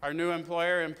 Our new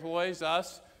employer employs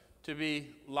us to be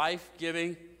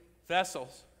life-giving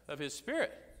vessels of his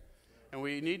Spirit. And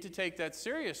we need to take that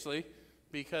seriously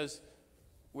because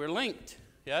we're linked,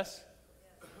 yes?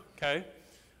 Okay?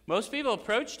 Most people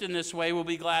approached in this way will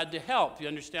be glad to help. You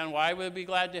understand why we'll be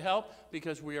glad to help?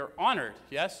 Because we are honored,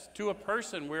 yes? To a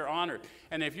person, we're honored.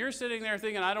 And if you're sitting there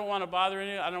thinking, I don't want to bother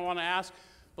anyone, I don't want to ask,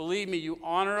 believe me, you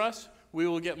honor us. We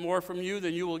will get more from you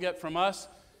than you will get from us.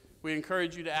 We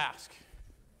encourage you to ask.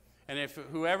 And if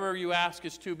whoever you ask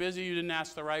is too busy, you didn't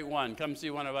ask the right one. Come see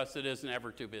one of us that isn't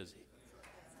ever too busy.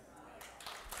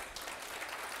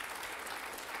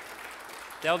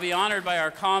 They'll be honored by our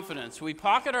confidence. We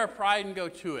pocket our pride and go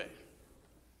to it.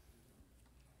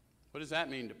 What does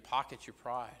that mean, to pocket your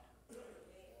pride?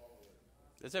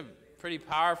 It's a pretty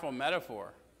powerful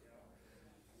metaphor.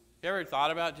 You ever thought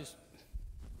about just...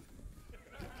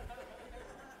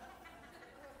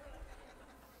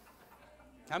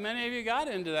 How many of you got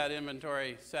into that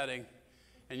inventory setting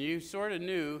and you sort of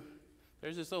knew,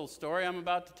 there's this little story I'm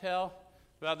about to tell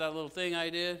about that little thing I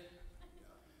did?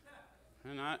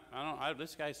 And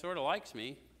this guy sort of likes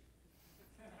me.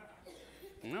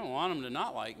 I don't want him to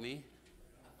not like me.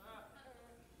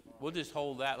 We'll just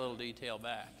hold that little detail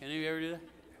back. Any of you ever do that?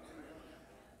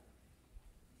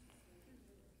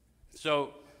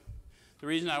 So the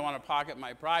reason I want to pocket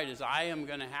my pride is I am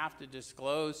going to have to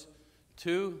disclose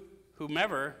to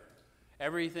whomever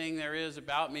everything there is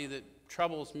about me that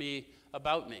troubles me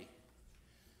about me,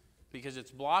 because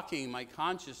it's blocking my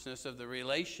consciousness of the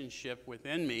relationship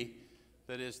within me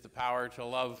that is the power to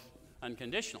love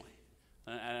unconditionally.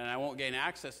 And I won't gain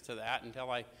access to that until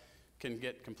I can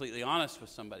get completely honest with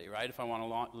somebody, right, if I want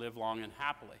to live long and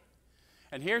happily.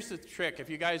 And here's the trick. If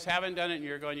you guys haven't done it and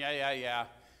you're going, yeah,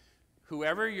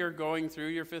 whoever you're going through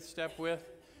your fifth step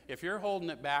with, if you're holding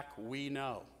it back, we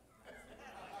know.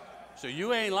 So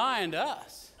you ain't lying to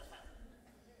us,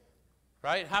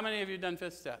 right? How many of you have done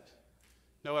fifth steps?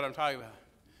 Know what I'm talking about?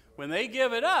 When they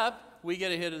give it up, we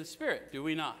get a hit of the Spirit, do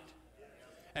we not?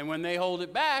 And when they hold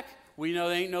it back, we know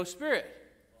there ain't no Spirit.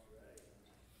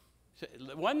 So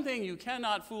one thing you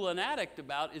cannot fool an addict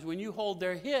about is when you hold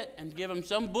their hit and give them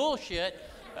some bullshit.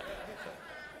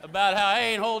 about how I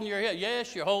ain't holding your hit.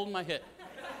 Yes, you're holding my hit.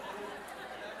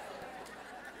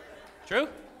 True?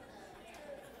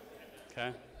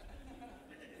 Okay.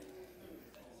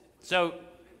 So,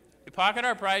 we pocket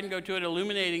our pride and go to it,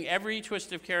 illuminating every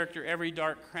twist of character, every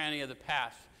dark cranny of the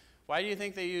past. Why do you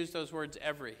think they use those words,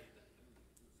 every?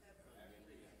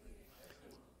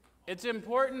 It's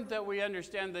important that we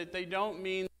understand that they don't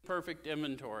mean perfect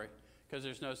inventory, because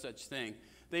there's no such thing.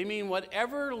 They mean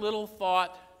whatever little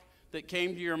thought that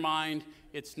came to your mind,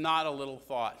 it's not a little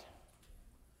thought.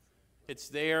 It's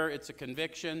there, it's a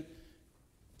conviction.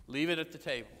 Leave it at the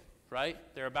table, right?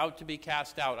 They're about to be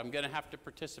cast out. I'm going to have to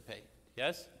participate.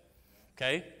 Yes?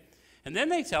 Okay? And then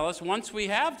they tell us once we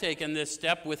have taken this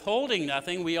step, withholding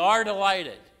nothing, we are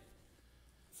delighted.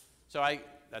 So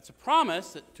that's a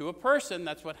promise that to a person,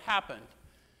 that's what happened.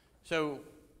 So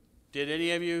did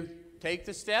any of you take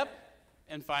the step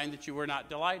and find that you were not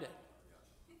delighted?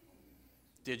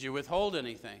 Did you withhold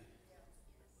anything?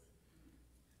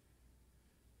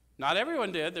 Not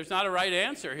everyone did. There's not a right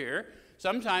answer here.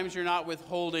 Sometimes you're not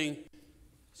withholding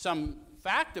some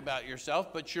fact about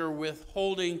yourself, but you're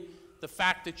withholding the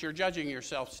fact that you're judging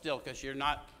yourself still because you're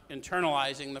not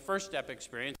internalizing the first step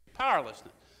experience of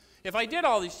powerlessness. If I did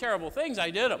all these terrible things,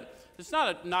 I did them. It's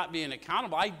not being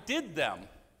accountable. I did them.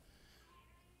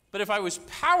 But if I was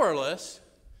powerless,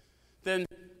 then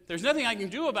there's nothing I can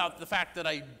do about the fact that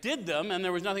I did them, and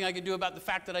there was nothing I could do about the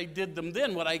fact that I did them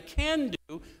then. What I can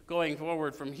do going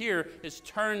forward from here is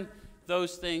turn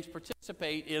those things,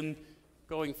 participate in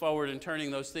going forward and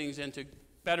turning those things into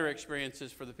better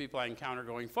experiences for the people I encounter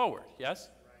going forward. Yes?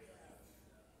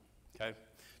 Okay.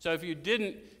 So if you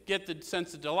didn't get the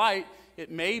sense of delight,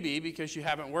 it may be because you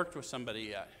haven't worked with somebody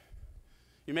yet.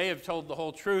 You may have told the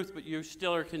whole truth, but you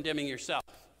still are condemning yourself.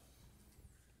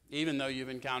 Even though you've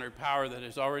encountered power that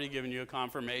has already given you a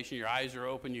confirmation, your eyes are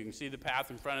open, you can see the path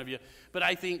in front of you. But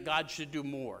I think God should do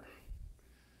more.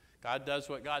 God does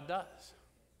what God does.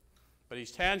 But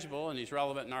he's tangible and he's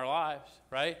relevant in our lives,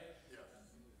 right? Yes.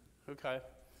 Okay.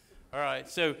 All right.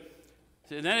 So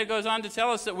then it goes on to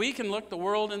tell us that we can look the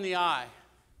world in the eye.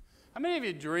 How many of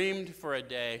you dreamed for a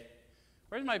day?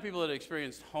 Where's my people that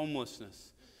experienced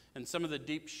homelessness and some of the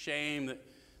deep shame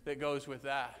that goes with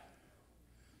that?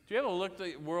 Do you ever look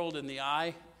the world in the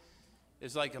eye?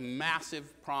 It's like a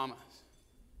massive promise,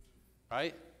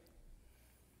 right?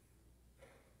 It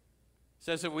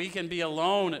says that we can be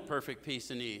alone at perfect peace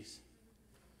and ease.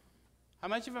 How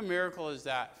much of a miracle is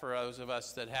that for those of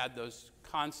us that had those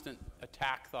constant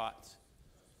attack thoughts?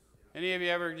 Any of you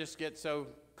ever just get so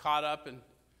caught up in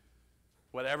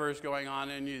whatever is going on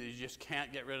in you that you just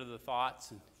can't get rid of the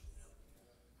thoughts?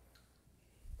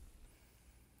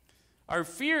 Our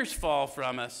fears fall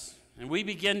from us, and we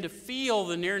begin to feel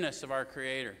the nearness of our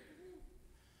Creator.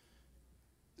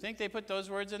 Think they put those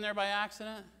words in there by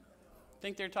accident?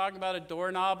 Think they're talking about a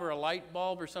doorknob or a light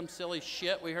bulb or some silly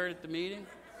shit we heard at the meeting?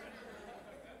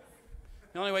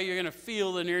 The only way you're going to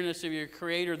feel the nearness of your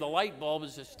Creator, the light bulb,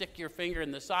 is to stick your finger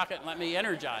in the socket and let me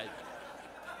energize it.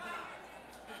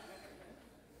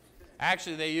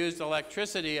 Actually, they used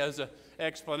electricity as an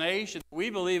explanation. We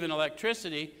believe in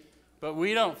electricity, but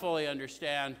we don't fully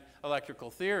understand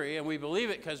electrical theory, and we believe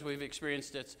it because we've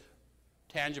experienced its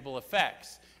tangible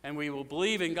effects. And we will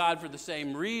believe in God for the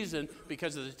same reason,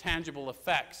 because of the tangible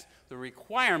effects. The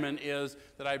requirement is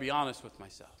that I be honest with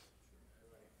myself.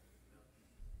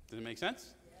 Does it make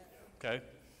sense? Okay.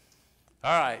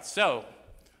 All right, so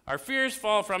our fears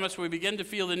fall from us. We begin to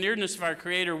feel the nearness of our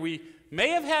Creator. We may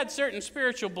have had certain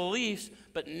spiritual beliefs,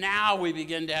 but now we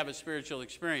begin to have a spiritual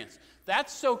experience.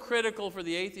 That's so critical for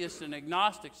the atheists and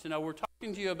agnostics to know. We're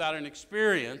talking to you about an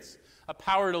experience, a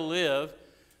power to live,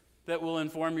 that will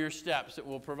inform your steps. It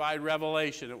will provide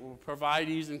revelation. It will provide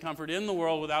ease and comfort in the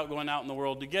world without going out in the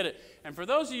world to get it. And for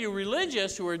those of you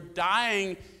religious who are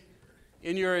dying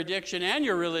in your addiction and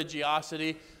your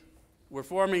religiosity, we're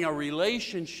forming a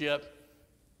relationship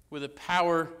with a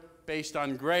power based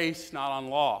on grace, not on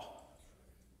law.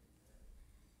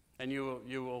 And you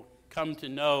will come to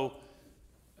know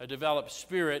a developed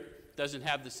spirit doesn't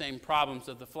have the same problems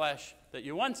of the flesh that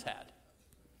you once had.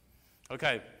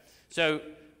 Okay, so,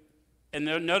 and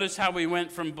notice how we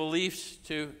went from beliefs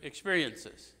to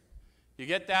experiences. You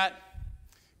get that?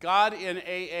 God in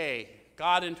AA,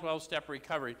 God in 12-step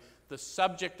recovery, the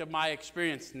subject of my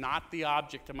experience, not the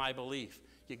object of my belief.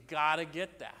 You got to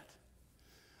get that.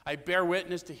 I bear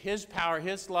witness to His power,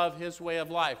 His love, His way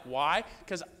of life. Why?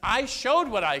 Because I showed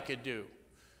what I could do.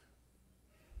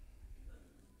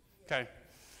 Okay.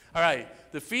 All right.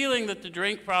 The feeling that the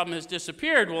drink problem has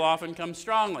disappeared will often come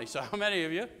strongly. So how many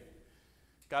of you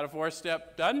got a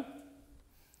 4-step done?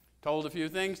 Told a few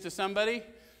things to somebody?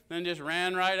 then just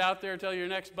ran right out there until your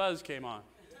next buzz came on.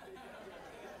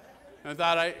 And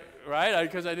I thought,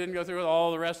 because I didn't go through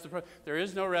all the rest of the program. There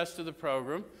is no rest of the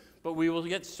program, but we will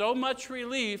get so much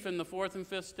relief in the fourth and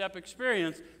fifth step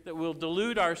experience that we'll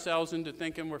delude ourselves into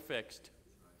thinking we're fixed.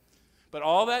 But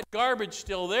all that garbage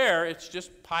still there, it's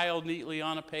just piled neatly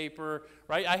on a paper,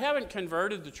 right? I haven't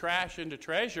converted the trash into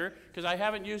treasure because I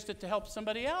haven't used it to help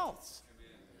somebody else.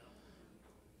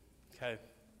 Okay.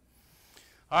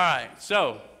 All right,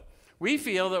 so we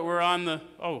feel that we're on the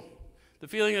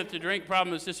feeling that the drink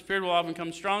problem has disappeared will often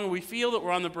come stronger. We feel that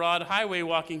we're on the broad highway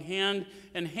walking hand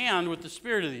in hand with the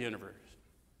spirit of the universe.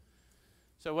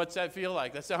 So what's that feel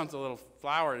like? That sounds a little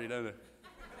flowery, doesn't it?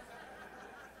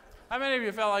 How many of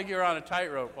you felt like you were on a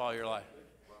tightrope all your life?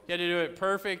 You had to do it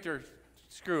perfect or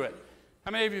screw it?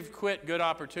 How many of you have quit good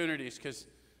opportunities because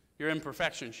your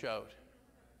imperfection showed?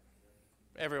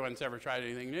 Everyone's ever tried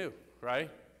anything new,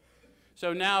 right?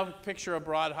 So now picture a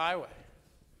broad highway.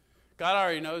 God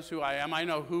already knows who I am. I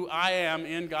know who I am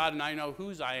in God, and I know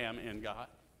whose I am in God.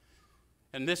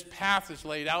 And this path is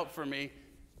laid out for me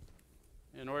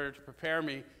in order to prepare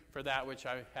me for that which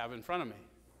I have in front of me.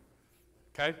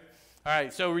 Okay? All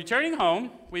right, so returning home,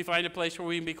 we find a place where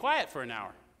we can be quiet for an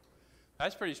hour.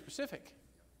 That's pretty specific.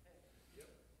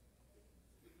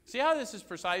 See how this is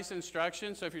precise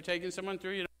instruction? So if you're taking someone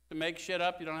through, you don't have to make shit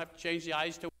up. You don't have to change the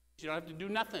eyes to words. You don't have to do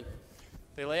nothing.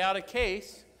 They lay out a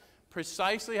case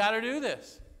precisely how to do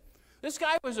this. This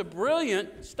guy was a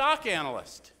brilliant stock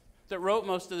analyst that wrote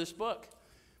most of this book.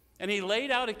 And he laid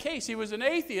out a case. He was an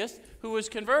atheist who was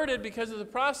converted because of the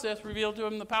process revealed to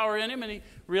him the power in him, and he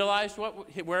realized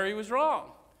where he was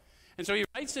wrong. And so he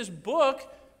writes this book,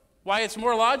 why it's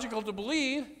more logical to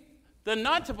believe than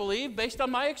not to believe based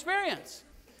on my experience.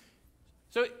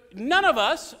 So none of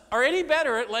us are any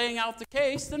better at laying out the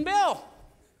case than Bill,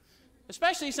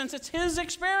 especially since it's his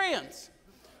experience.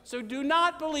 So do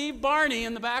not believe Barney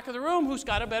in the back of the room who's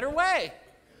got a better way.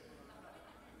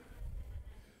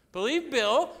 Believe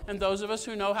Bill and those of us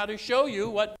who know how to show you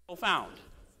what Bill found.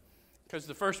 Because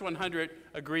the first 100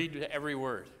 agreed to every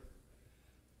word.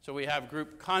 So we have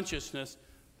group consciousness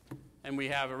and we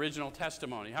have original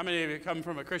testimony. How many of you come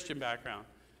from a Christian background?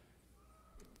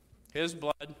 His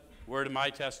blood, word of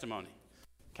my testimony.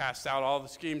 Casts out all the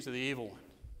schemes of the evil one.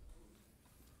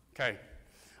 Okay.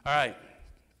 All right.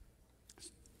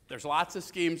 There's lots of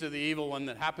schemes of the evil one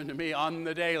that happen to me on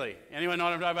the daily. Anyone know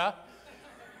what I'm talking about?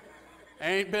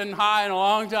 Ain't been high in a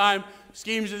long time.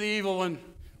 Schemes of the evil one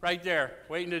right there,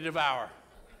 waiting to devour.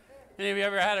 Any of you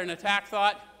ever had an attack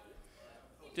thought?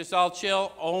 Just all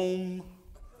chill. Om.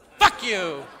 Fuck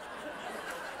you.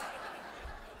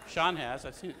 Sean has.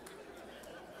 I've seen it.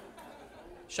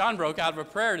 Sean broke out of a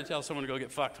prayer to tell someone to go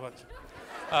get fucked once.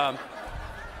 I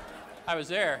was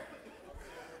there.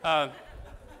 All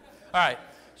right.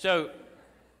 So,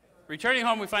 returning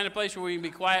home, we find a place where we can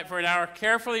be quiet for an hour,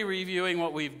 carefully reviewing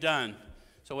what we've done.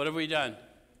 So what have we done?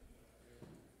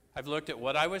 I've looked at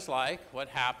what I was like, what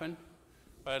happened,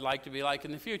 what I'd like to be like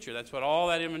in the future. That's what all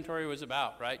that inventory was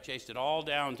about, right? Chased it all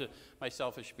down to my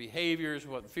selfish behaviors,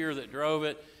 what fear that drove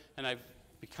it, and I've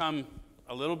become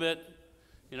a little bit,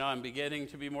 I'm beginning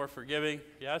to be more forgiving.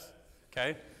 Yes?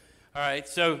 Okay. All right,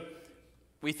 so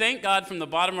we thank God from the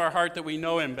bottom of our heart that we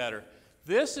know Him better.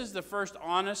 This is the first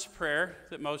honest prayer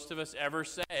that most of us ever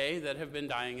say that have been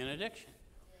dying in addiction.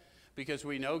 Because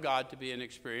we know God to be an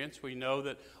experience. We know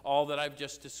that all that I've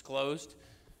just disclosed,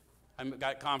 I've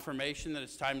got confirmation that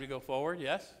it's time to go forward.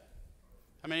 Yes?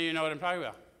 How many of you know what I'm talking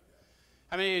about?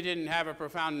 How many of you didn't have a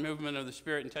profound movement of the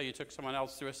Spirit until you took someone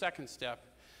else through a second step?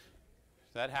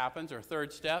 That happens, or a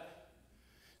third step.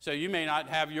 So you may not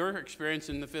have your experience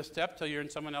in the fifth step till you're in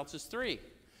someone else's 3.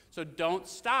 So don't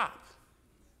stop.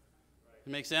 Does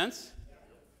it make sense?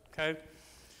 Okay.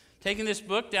 Taking this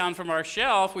book down from our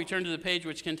shelf, we turn to the page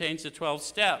which contains the 12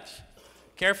 steps.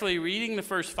 Carefully reading the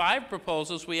first 5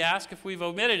 proposals, we ask if we've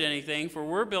omitted anything, for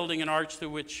we're building an arch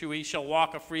through which we shall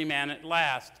walk a free man at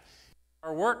last.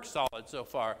 Our work's solid so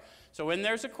far. So when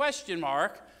there's a question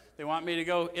mark, they want me to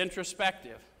go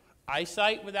introspective.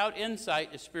 Eyesight without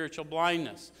insight is spiritual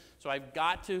blindness. So I've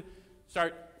got to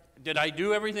start, did I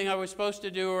do everything I was supposed to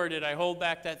do, or did I hold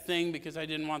back that thing because I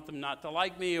didn't want them not to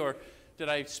like me, or did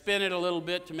I spin it a little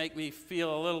bit to make me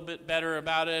feel a little bit better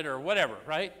about it, or whatever,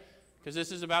 right? Because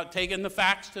this is about taking the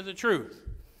facts to the truth.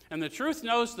 And the truth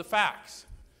knows the facts.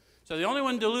 So the only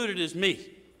one deluded is me.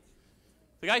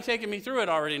 The guy taking me through it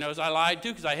already knows I lied too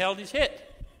because I held his hit.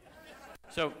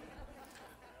 So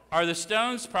are the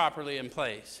stones properly in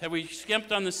place? Have we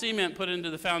skimped on the cement put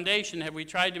into the foundation? Have we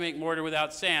tried to make mortar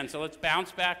without sand? So let's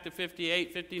bounce back to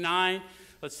 58, 59.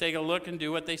 Let's take a look and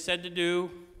do what they said to do.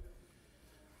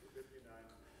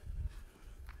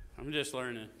 I'm just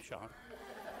learning, Sean.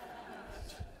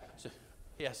 So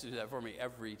he has to do that for me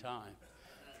every time.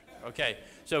 Okay,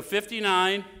 so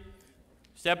 59,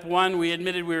 step 1, we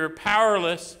admitted we were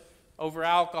powerless over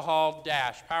alcohol,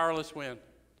 powerless when?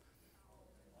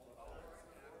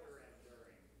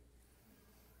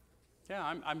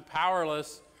 Yeah, I'm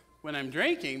powerless when I'm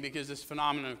drinking because this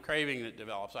phenomenon of craving that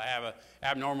develops. I have an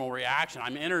abnormal reaction.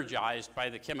 I'm energized by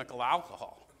the chemical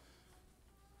alcohol.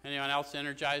 Anyone else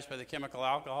energized by the chemical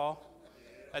alcohol?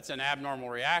 That's an abnormal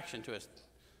reaction to a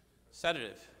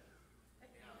sedative.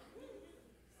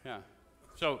 Yeah.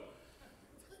 So,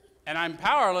 and I'm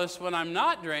powerless when I'm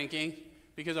not drinking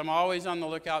because I'm always on the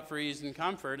lookout for ease and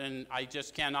comfort, and I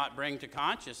just cannot bring to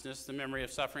consciousness the memory of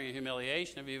suffering and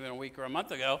humiliation of even a week or a month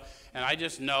ago, and I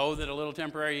just know that a little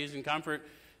temporary ease and comfort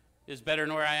is better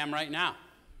than where I am right now.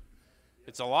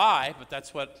 It's a lie, but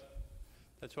that's what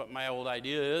my old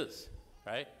idea is,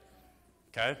 right?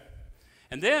 Okay?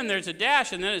 And then there's a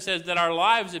dash, and then it says that our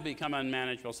lives have become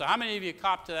unmanageable. So how many of you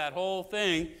copped to that whole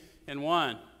thing in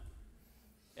one?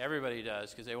 Everybody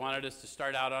does, because they wanted us to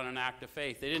start out on an act of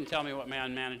faith. They didn't tell me what my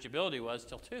unmanageability was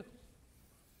till 2.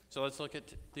 So let's look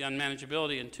at the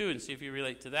unmanageability in 2 and see if you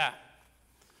relate to that.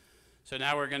 So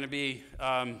now we're going to be,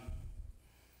 I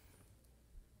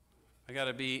got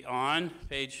to be on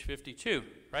page 52,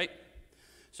 right?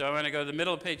 So I'm going to go to the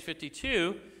middle of page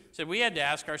 52. Said we had to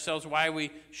ask ourselves why we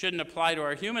shouldn't apply to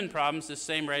our human problems the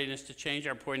same readiness to change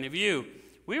our point of view.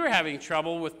 We were having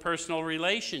trouble with personal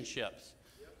relationships.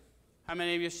 How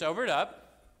many of you sobered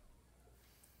up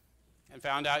and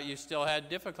found out you still had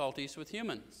difficulties with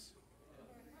humans,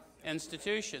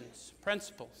 institutions,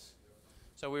 principles?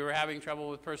 So we were having trouble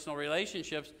with personal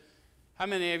relationships. How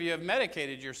many of you have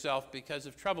medicated yourself because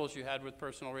of troubles you had with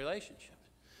personal relationships?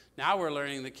 Now we're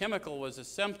learning the chemical was a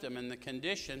symptom and the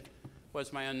condition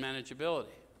was my unmanageability.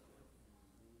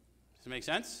 Does it make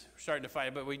sense? We're starting to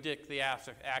find, but we did the act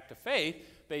of faith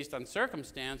based on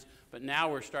circumstance, but now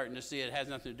we're starting to see it has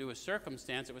nothing to do with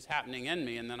circumstance. It was happening in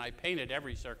me, and then I painted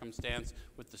every circumstance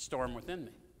with the storm within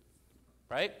me.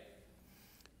 Right?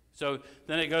 So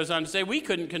then it goes on to say we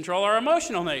couldn't control our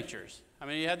emotional natures. I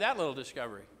mean, you had that little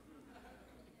discovery.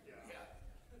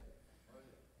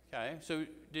 Okay, so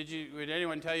would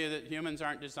anyone tell you that humans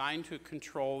aren't designed to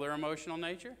control their emotional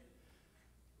nature?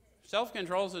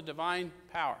 Self-control is a divine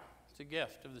power. It's a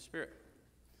gift of the Spirit.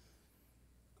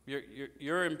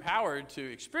 You're empowered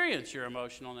to experience your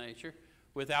emotional nature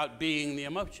without being the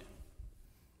emotion.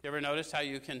 You ever notice how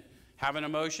you can have an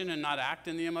emotion and not act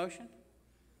in the emotion?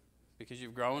 Because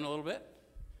you've grown a little bit?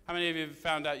 How many of you have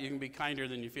found out you can be kinder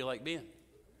than you feel like being?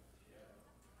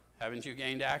 Haven't you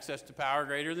gained access to power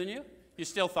greater than you? You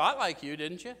still thought like you,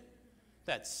 didn't you?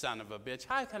 That son of a bitch.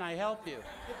 How can I help you?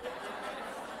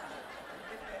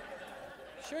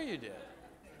 Sure you did.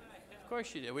 Of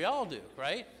course you did. We all do,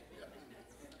 right?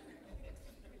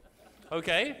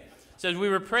 Okay. It says we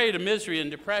were prey to misery and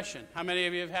depression. How many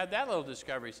of you have had that little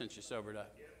discovery since you sobered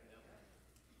up?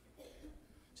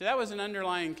 So that was an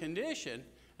underlying condition,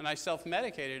 and I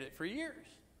self-medicated it for years.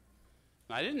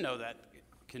 And I didn't know that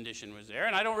condition was there,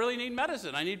 and I don't really need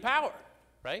medicine. I need power,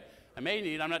 right? I'm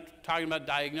not talking about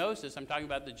diagnosis. I'm talking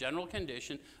about the general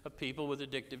condition of people with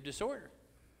addictive disorder.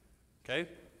 Okay?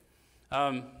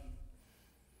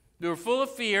 We were full of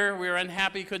fear. We were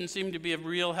unhappy. Couldn't seem to be of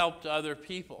real help to other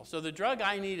people. So the drug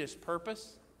I need is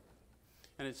purpose,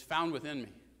 and it's found within me.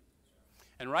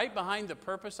 And right behind the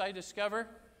purpose I discover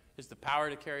is the power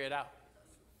to carry it out.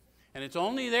 And it's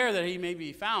only there that he may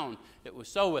be found. It was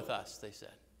so with us, they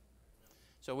said.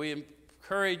 So we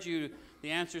encourage you,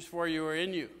 the answers for you are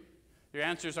in you. Your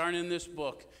answers aren't in this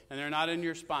book, and they're not in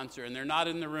your sponsor, and they're not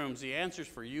in the rooms. The answers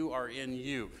for you are in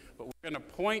you. But we're going to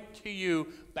point to you,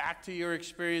 back to your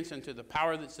experience and to the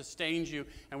power that sustains you,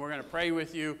 and we're going to pray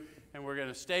with you, and we're going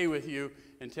to stay with you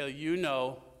until you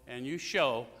know and you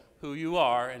show who you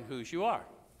are and whose you are.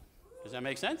 Does that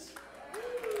make sense?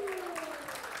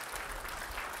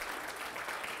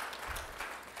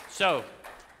 So,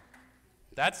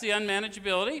 that's the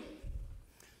unmanageability.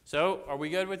 So, are we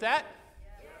good with that?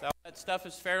 All that stuff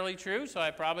is fairly true, so I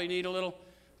probably need a little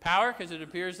power because it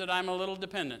appears that I'm a little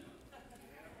dependent.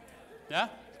 Yeah?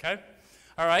 Okay.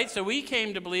 All right, so we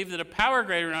came to believe that a power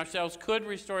greater than ourselves could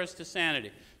restore us to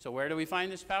sanity. So where do we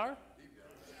find this power?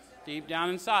 Deep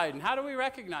down inside. And how do we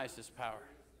recognize this power?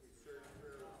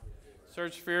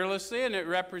 Search fearlessly, and it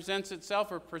represents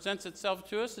itself or presents itself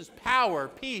to us as power,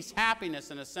 peace, happiness,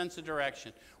 and a sense of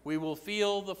direction. We will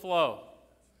feel the flow.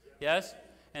 Yes?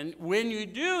 And when you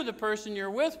do, the person you're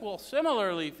with will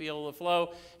similarly feel the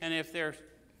flow. And if they're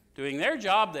doing their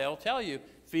job, they'll tell you,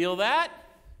 feel that?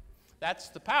 That's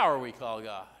the power we call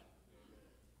God.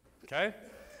 Okay?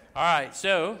 All right,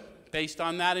 so based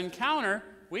on that encounter,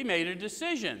 we made a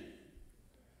decision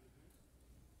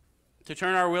to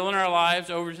turn our will and our lives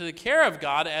over to the care of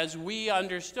God as we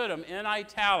understood Him, in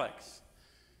italics.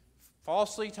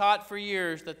 Falsely taught for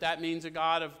years that means a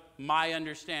God of my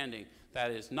understanding.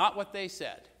 That is not what they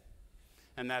said,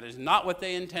 and that is not what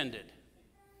they intended.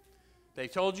 They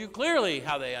told you clearly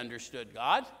how they understood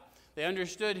God. They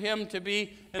understood Him to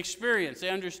be an experience. They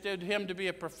understood Him to be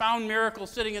a profound miracle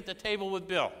sitting at the table with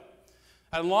Bill.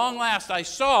 At long last, I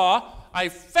saw, I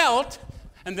felt,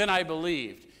 and then I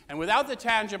believed. And without the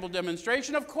tangible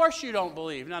demonstration, of course you don't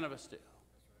believe. None of us do.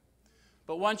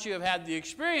 But once you have had the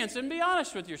experience, and be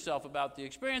honest with yourself about the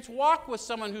experience, walk with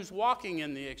someone who's walking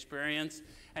in the experience,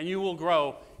 and you will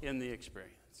grow in the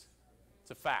experience.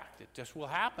 It's a fact. It just will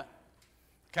happen.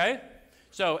 Okay?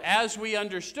 So as we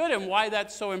understood Him, why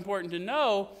that's so important to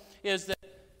know is that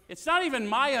it's not even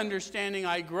my understanding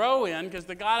I grow in, because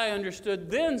the God I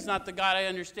understood then is not the God I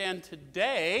understand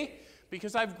today,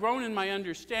 because I've grown in my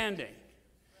understanding.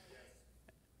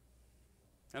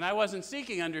 And I wasn't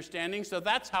seeking understanding, so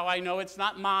that's how I know it's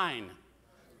not mine.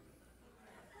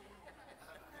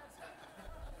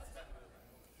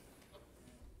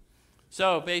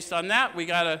 So based on that, we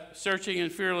got a searching and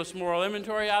fearless moral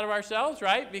inventory out of ourselves,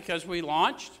 right? Because we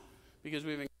launched, because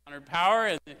we've encountered power,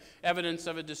 and the evidence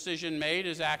of a decision made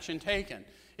is action taken.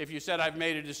 If you said, I've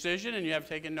made a decision, and you have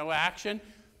taken no action,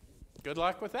 good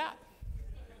luck with that.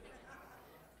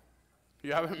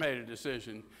 You haven't made a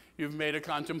decision. You've made a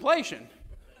contemplation.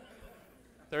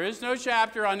 There is no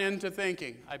chapter on into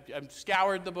thinking. I've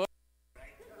scoured the book.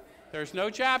 There's no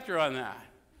chapter on that.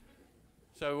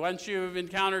 So once you've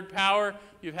encountered power,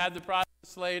 you've had the process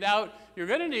laid out, you're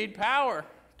going to need power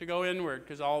to go inward,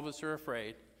 because all of us are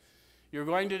afraid. You're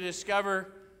going to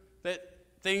discover that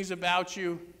things about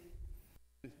you,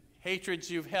 hatreds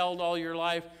you've held all your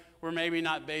life, were maybe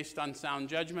not based on sound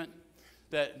judgment.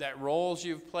 That roles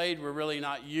you've played were really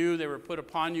not you. They were put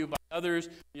upon you by others.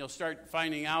 You'll start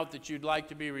finding out that you'd like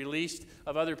to be released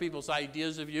of other people's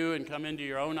ideas of you and come into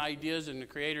your own ideas and the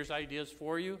Creator's ideas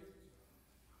for you.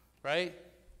 Right?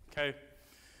 Okay.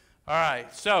 All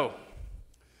right. So,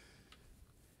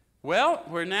 well,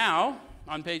 we're now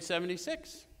on page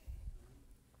 76.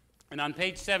 And on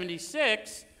page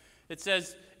 76, it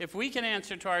says, if we can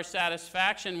answer to our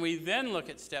satisfaction, we then look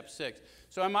at step 6.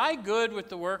 So am I good with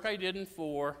the work I did in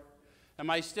 4? Am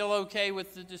I still okay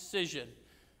with the decision?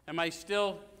 Am I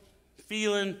still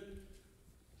feeling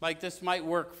like this might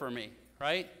work for me,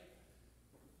 right?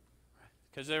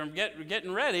 Because I'm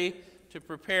getting ready to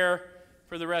prepare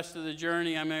for the rest of the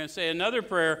journey. I'm going to say another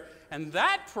prayer, and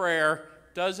that prayer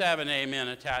does have an amen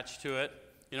attached to it.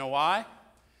 You know why?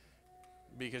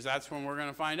 Because that's when we're going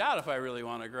to find out if I really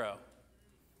want to grow.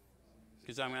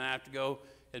 Because I'm going to have to go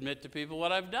admit to people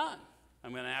what I've done.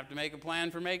 I'm going to have to make a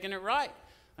plan for making it right.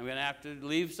 I'm going to have to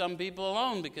leave some people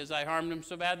alone because I harmed them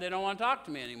so bad they don't want to talk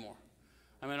to me anymore.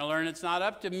 I'm going to learn it's not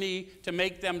up to me to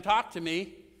make them talk to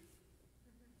me.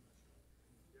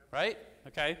 Right?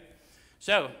 Okay.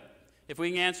 So, if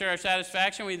we can answer our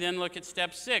satisfaction, we then look at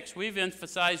step 6. We've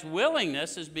emphasized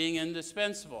willingness as being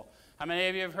indispensable. How many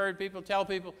of you have heard people tell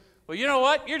people, well, you know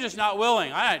what? You're just not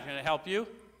willing. I'm not going to help you.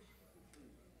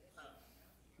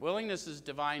 Willingness is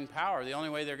divine power. The only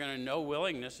way they're going to know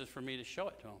willingness is for me to show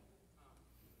it to them.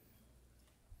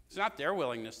 It's not their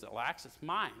willingness that lacks, it's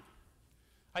mine.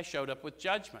 I showed up with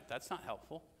judgment. That's not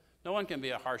helpful. No one can be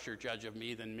a harsher judge of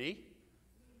me than me.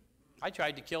 I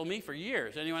tried to kill me for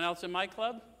years. Anyone else in my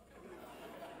club?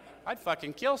 I'd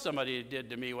fucking kill somebody who did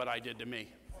to me what I did to me.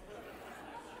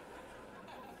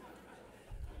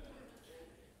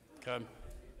 Okay.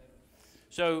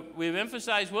 So we've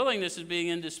emphasized willingness as being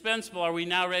indispensable. Are we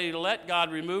now ready to let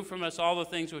God remove from us all the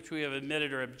things which we have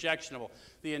admitted are objectionable?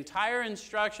 The entire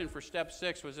instruction for step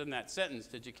 6 was in that sentence.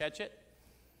 Did you catch it?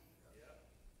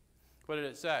 What did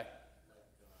it say?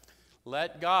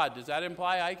 Let God. Does that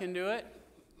imply I can do it?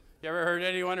 You ever heard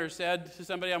anyone or said to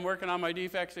somebody, I'm working on my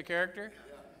defects of character?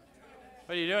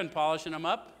 What are you doing, polishing them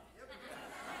up?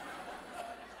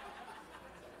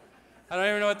 I don't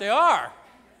even know what they are.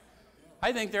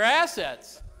 I think they're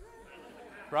assets,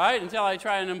 right? Until I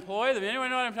try and employ them. Anyone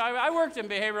know what I'm talking about? I worked in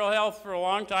behavioral health for a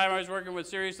long time. I was working with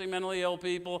seriously mentally ill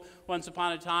people once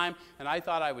upon a time, and I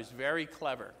thought I was very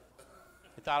clever.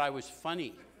 I thought I was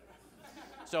funny.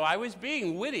 So I was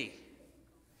being witty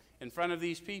in front of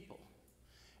these people.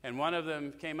 And one of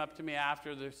them came up to me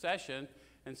after the session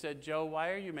and said, Joe, why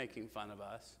are you making fun of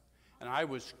us? And I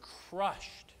was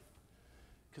crushed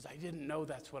because I didn't know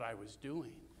that's what I was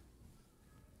doing.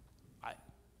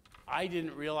 I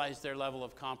didn't realize their level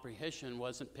of comprehension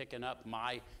wasn't picking up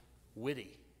my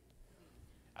witty.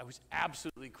 I was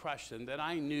absolutely crushed. And then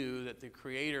I knew that the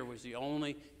Creator was the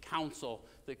only counsel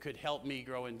that could help me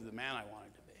grow into the man I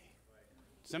wanted to be.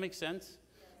 Does that make sense?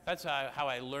 That's how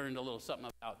I learned a little something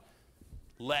about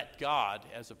let God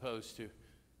as opposed to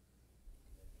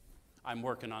I'm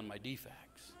working on my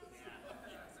defects.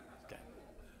 Okay.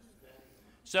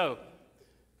 So,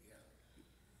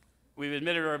 we've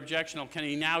admitted our objectional. Can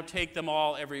he now take them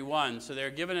all, every one? So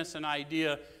they're giving us an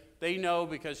idea. They know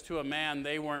because to a man,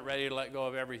 they weren't ready to let go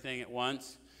of everything at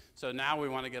once. So now we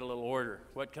want to get a little order.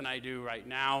 What can I do right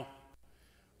now?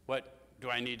 What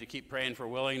do I need to keep praying for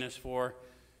willingness for?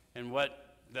 And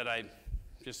what that I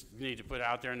just need to put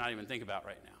out there and not even think about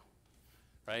right now?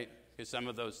 Right? Because some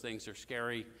of those things are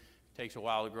scary. It takes a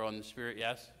while to grow in the Spirit,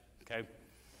 yes? Okay.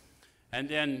 And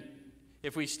then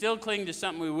if we still cling to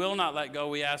something we will not let go,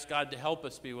 we ask God to help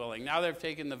us be willing. Now they've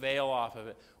taken the veil off of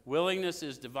it. Willingness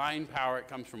is divine power. It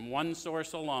comes from one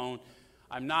source alone.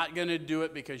 I'm not going to do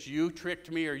it because you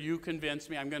tricked me or you convinced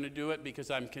me. I'm going to do it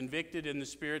because I'm convicted in the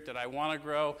Spirit that I want to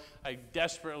grow. I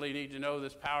desperately need to know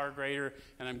this power greater,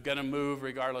 and I'm going to move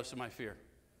regardless of my fear.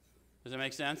 Does that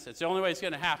make sense? It's the only way it's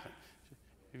going to happen.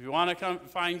 If you want to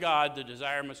find God, the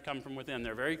desire must come from within.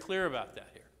 They're very clear about that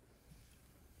here.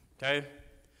 Okay?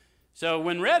 So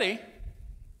when ready,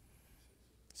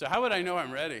 so how would I know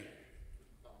I'm ready? It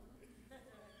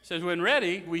says when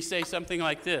ready, we say something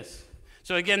like this.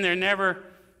 So again, they're never,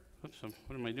 oops,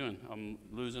 what am I doing? I'm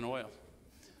losing oil.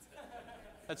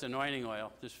 That's anointing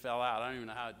oil. Just fell out. I don't even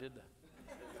know how it did that.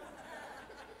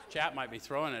 Chat might be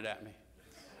throwing it at me.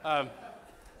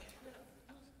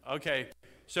 Okay,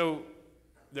 so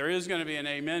there is going to be an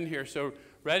amen here. So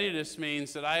readiness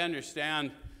means that I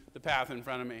understand the path in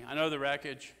front of me. I know the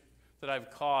wreckage that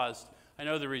I've caused. I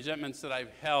know the resentments that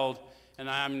I've held, and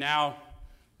I am now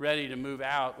ready to move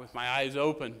out with my eyes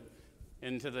open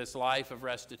into this life of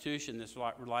restitution, this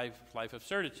life of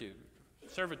servitude,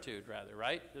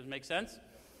 right? Does it make sense?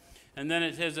 And then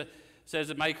it says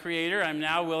that my Creator, I'm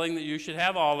now willing that you should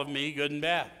have all of me, good and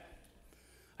bad.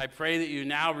 I pray that you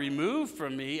now remove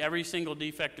from me every single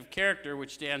defect of character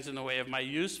which stands in the way of my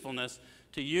usefulness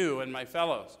to you and my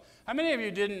fellows. How many of you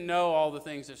didn't know all the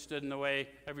things that stood in the way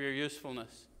of your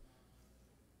usefulness?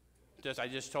 I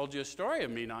just told you a story of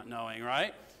me not knowing,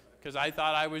 right? Because I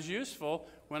thought I was useful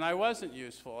when I wasn't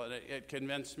useful. And it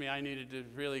convinced me I needed to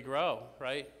really grow,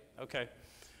 right? Okay.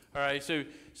 All right,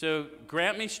 so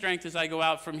grant me strength as I go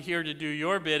out from here to do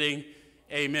your bidding.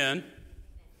 Amen.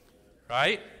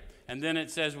 Right? And then it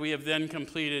says we have then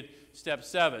completed step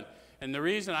 7. And the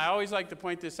reason I always like to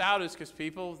point this out is because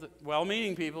people,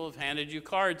 well-meaning people, have handed you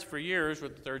cards for years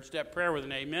with the third step prayer with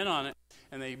an amen on it,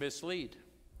 and they mislead.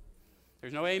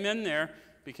 There's no amen there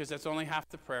because that's only half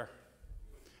the prayer.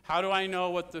 How do I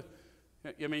know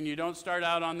you don't start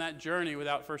out on that journey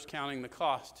without first counting the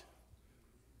cost.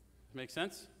 Make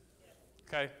sense?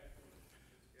 Okay.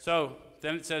 So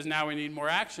then it says now we need more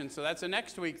action. So that's a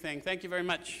next week thing. Thank you very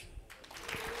much.